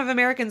shit ton of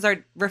Americans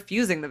are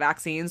refusing the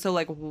vaccine. So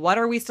like, what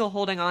are we still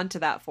holding on to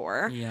that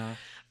for? Yeah.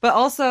 But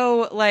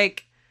also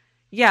like,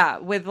 yeah,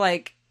 with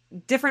like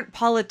different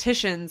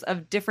politicians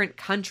of different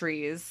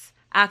countries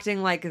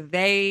acting like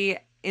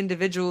they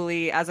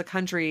individually as a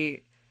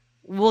country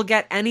will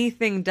get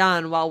anything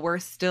done while we're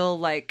still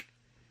like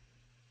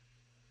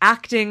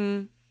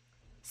acting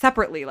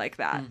separately like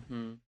that.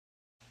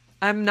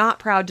 I'm not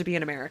proud to be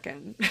an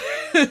American.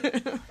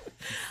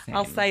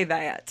 I'll say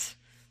that.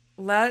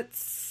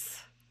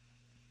 Let's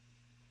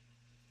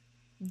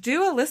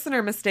do a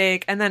listener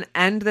mistake and then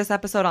end this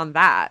episode on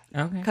that.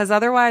 Okay. Because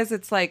otherwise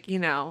it's like, you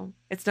know,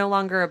 it's no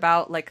longer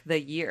about like the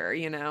year,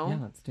 you know? Yeah,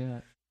 let's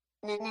do it.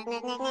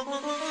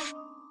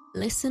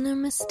 Listener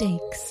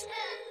mistakes.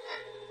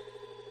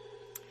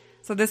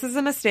 So this is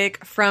a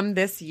mistake from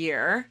this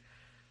year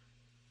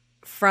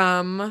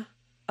from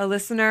a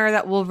listener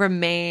that will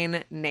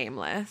remain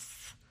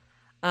nameless.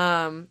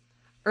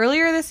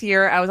 Earlier this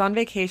year, I was on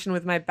vacation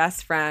with my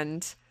best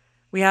friend.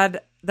 We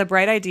had the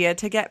bright idea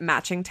to get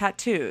matching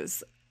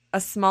tattoos,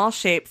 a small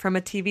shape from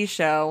a TV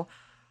show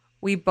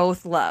we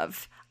both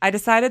love. I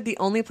decided the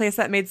only place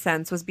that made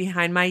sense was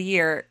behind my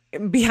ear,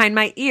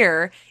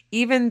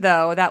 even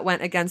though that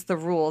went against the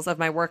rules of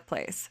my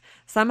workplace.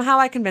 Somehow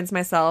I convinced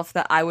myself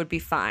that I would be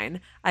fine.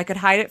 I could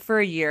hide it for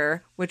a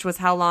year, which was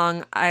how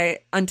long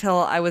until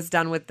I was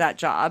done with that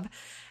job.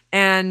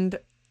 And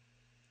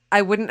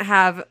I wouldn't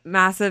have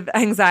massive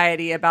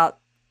anxiety about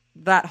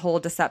that whole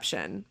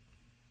deception.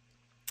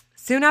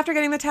 Soon after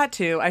getting the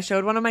tattoo, I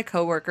showed one of my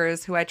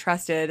coworkers who I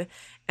trusted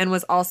and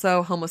was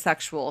also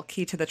homosexual,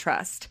 key to the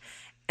trust,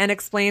 and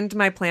explained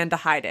my plan to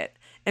hide it.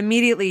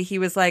 Immediately, he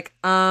was like,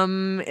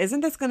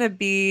 isn't this going to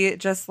be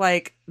just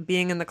like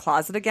being in the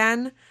closet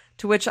again?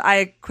 To which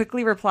I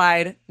quickly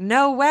replied,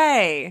 no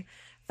way.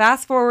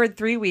 Fast forward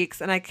 3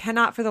 weeks, and I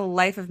cannot for the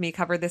life of me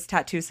cover this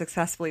tattoo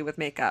successfully with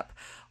makeup.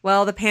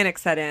 Well, the panic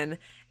set in,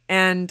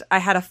 and I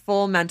had a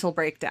full mental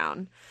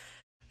breakdown.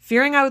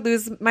 Fearing I would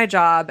lose my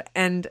job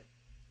and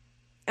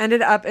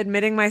ended up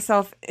admitting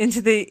myself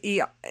into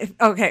the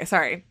Okay,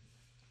 sorry.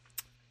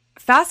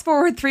 Fast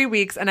forward 3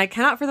 weeks, and I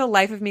cannot for the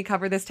life of me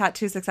cover this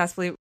tattoo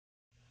successfully.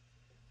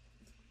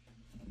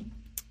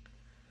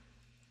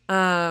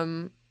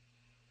 Well,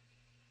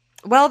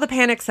 the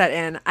panic set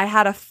in. I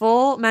had a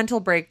full mental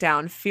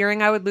breakdown,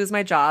 fearing I would lose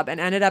my job, and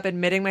ended up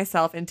admitting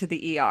myself into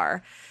the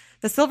ER.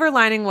 The silver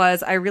lining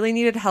was I really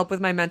needed help with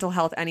my mental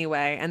health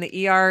anyway, and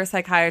the ER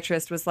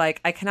psychiatrist was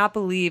like, I cannot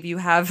believe you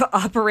have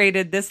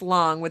operated this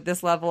long with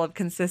this level of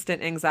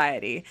consistent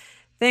anxiety.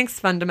 Thanks,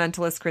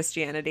 fundamentalist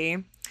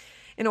Christianity.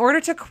 In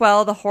order to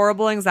quell the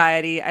horrible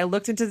anxiety, I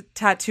looked into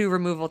tattoo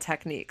removal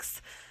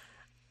techniques.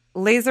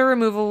 Laser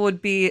removal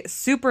would be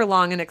super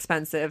long and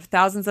expensive,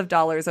 thousands of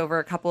dollars over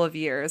a couple of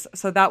years,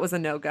 so that was a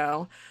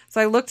no-go. So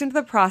I looked into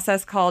the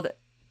process called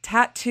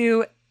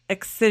tattoo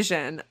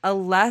excision, a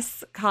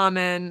less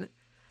common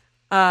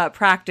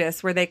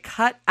practice where they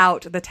cut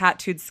out the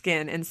tattooed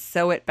skin and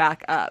sew it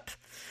back up.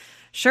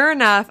 Sure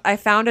enough, I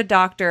found a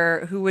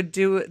doctor who would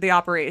do the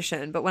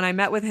operation, but when I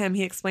met with him,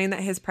 he explained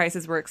that his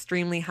prices were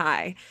extremely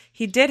high.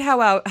 He did,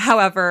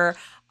 however,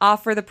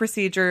 offer the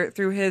procedure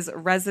through his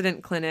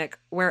resident clinic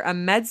where a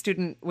med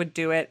student would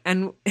do it,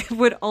 and it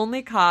would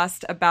only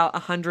cost about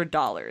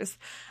 $100.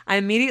 I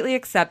immediately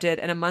accepted,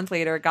 and a month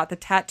later got the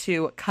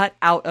tattoo cut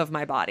out of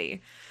my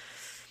body.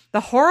 The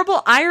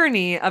horrible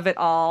irony of it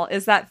all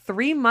is that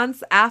 3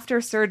 months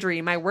after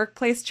surgery, my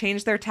workplace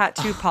changed their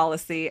tattoo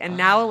policy and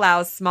now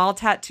allows small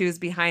tattoos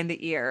behind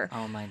the ear.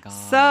 Oh my God.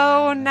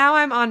 So now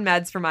I'm on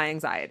meds for my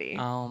anxiety.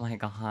 Oh my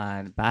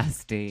God,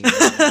 bestie.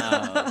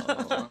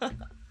 No. Well,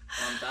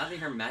 I'm glad that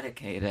you're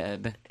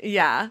medicated.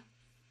 Yeah.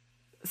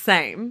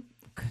 Same.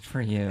 Good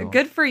for you.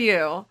 Good for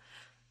you.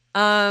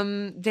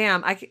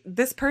 Damn,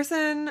 this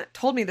person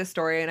told me this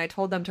story and I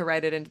told them to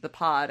write it into the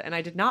pod, and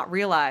I did not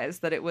realize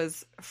that it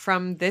was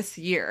from this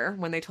year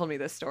when they told me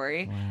this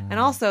story. Wow. And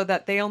also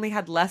that they only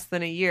had less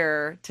than a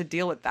year to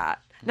deal with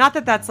that. Not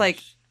that that's like,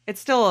 it's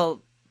still a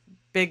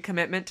big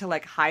commitment to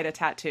like hide a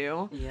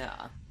tattoo.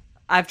 Yeah.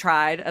 I've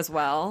tried as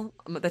well.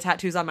 The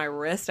tattoos on my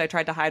wrist, I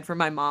tried to hide from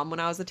my mom when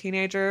I was a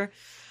teenager.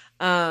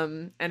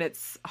 And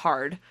it's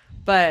hard,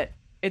 but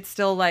it's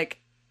still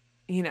like,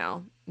 you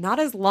know, not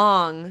as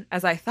long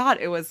as I thought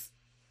it was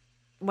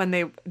when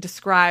they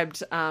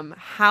described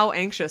how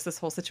anxious this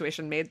whole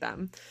situation made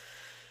them.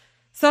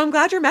 So I'm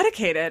glad you're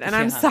medicated, and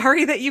I'm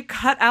sorry that you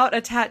cut out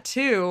a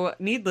tattoo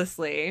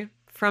needlessly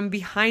from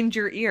behind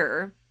your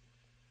ear.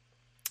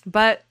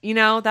 But, you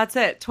know, that's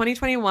it.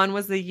 2021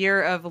 was the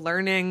year of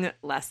learning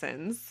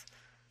lessons.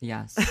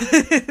 Yes.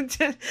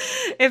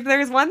 If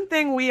there's one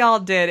thing we all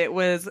did, it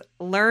was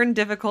learn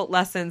difficult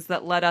lessons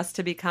that led us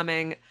to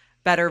becoming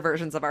better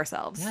versions of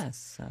ourselves.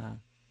 Yes.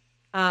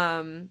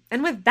 And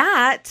with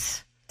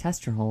that,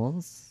 Test your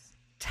holes.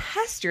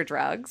 Test your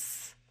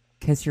drugs.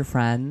 Kiss your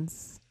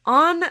friends.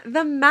 On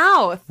the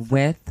mouth.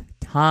 With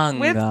tongue.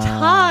 With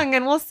tongue.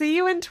 And we'll see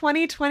you in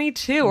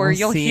 2022. Or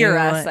you'll hear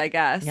us, I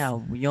guess. Yeah,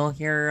 you'll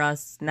hear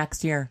us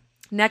next year.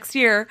 Next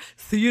year.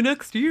 See you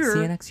next year.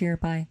 See you next year.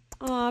 Bye.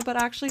 Aw, but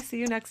actually see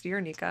you next year,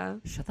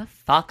 Nika. Shut the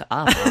fuck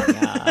up,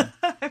 Anya.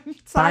 I'm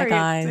sorry. Bye,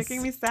 guys. It's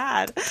making me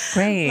sad.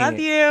 Great. Love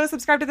you.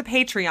 Subscribe to the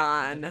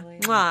Patreon. Really?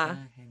 Mwah. I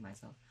hate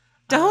myself.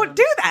 Don't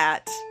do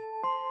that.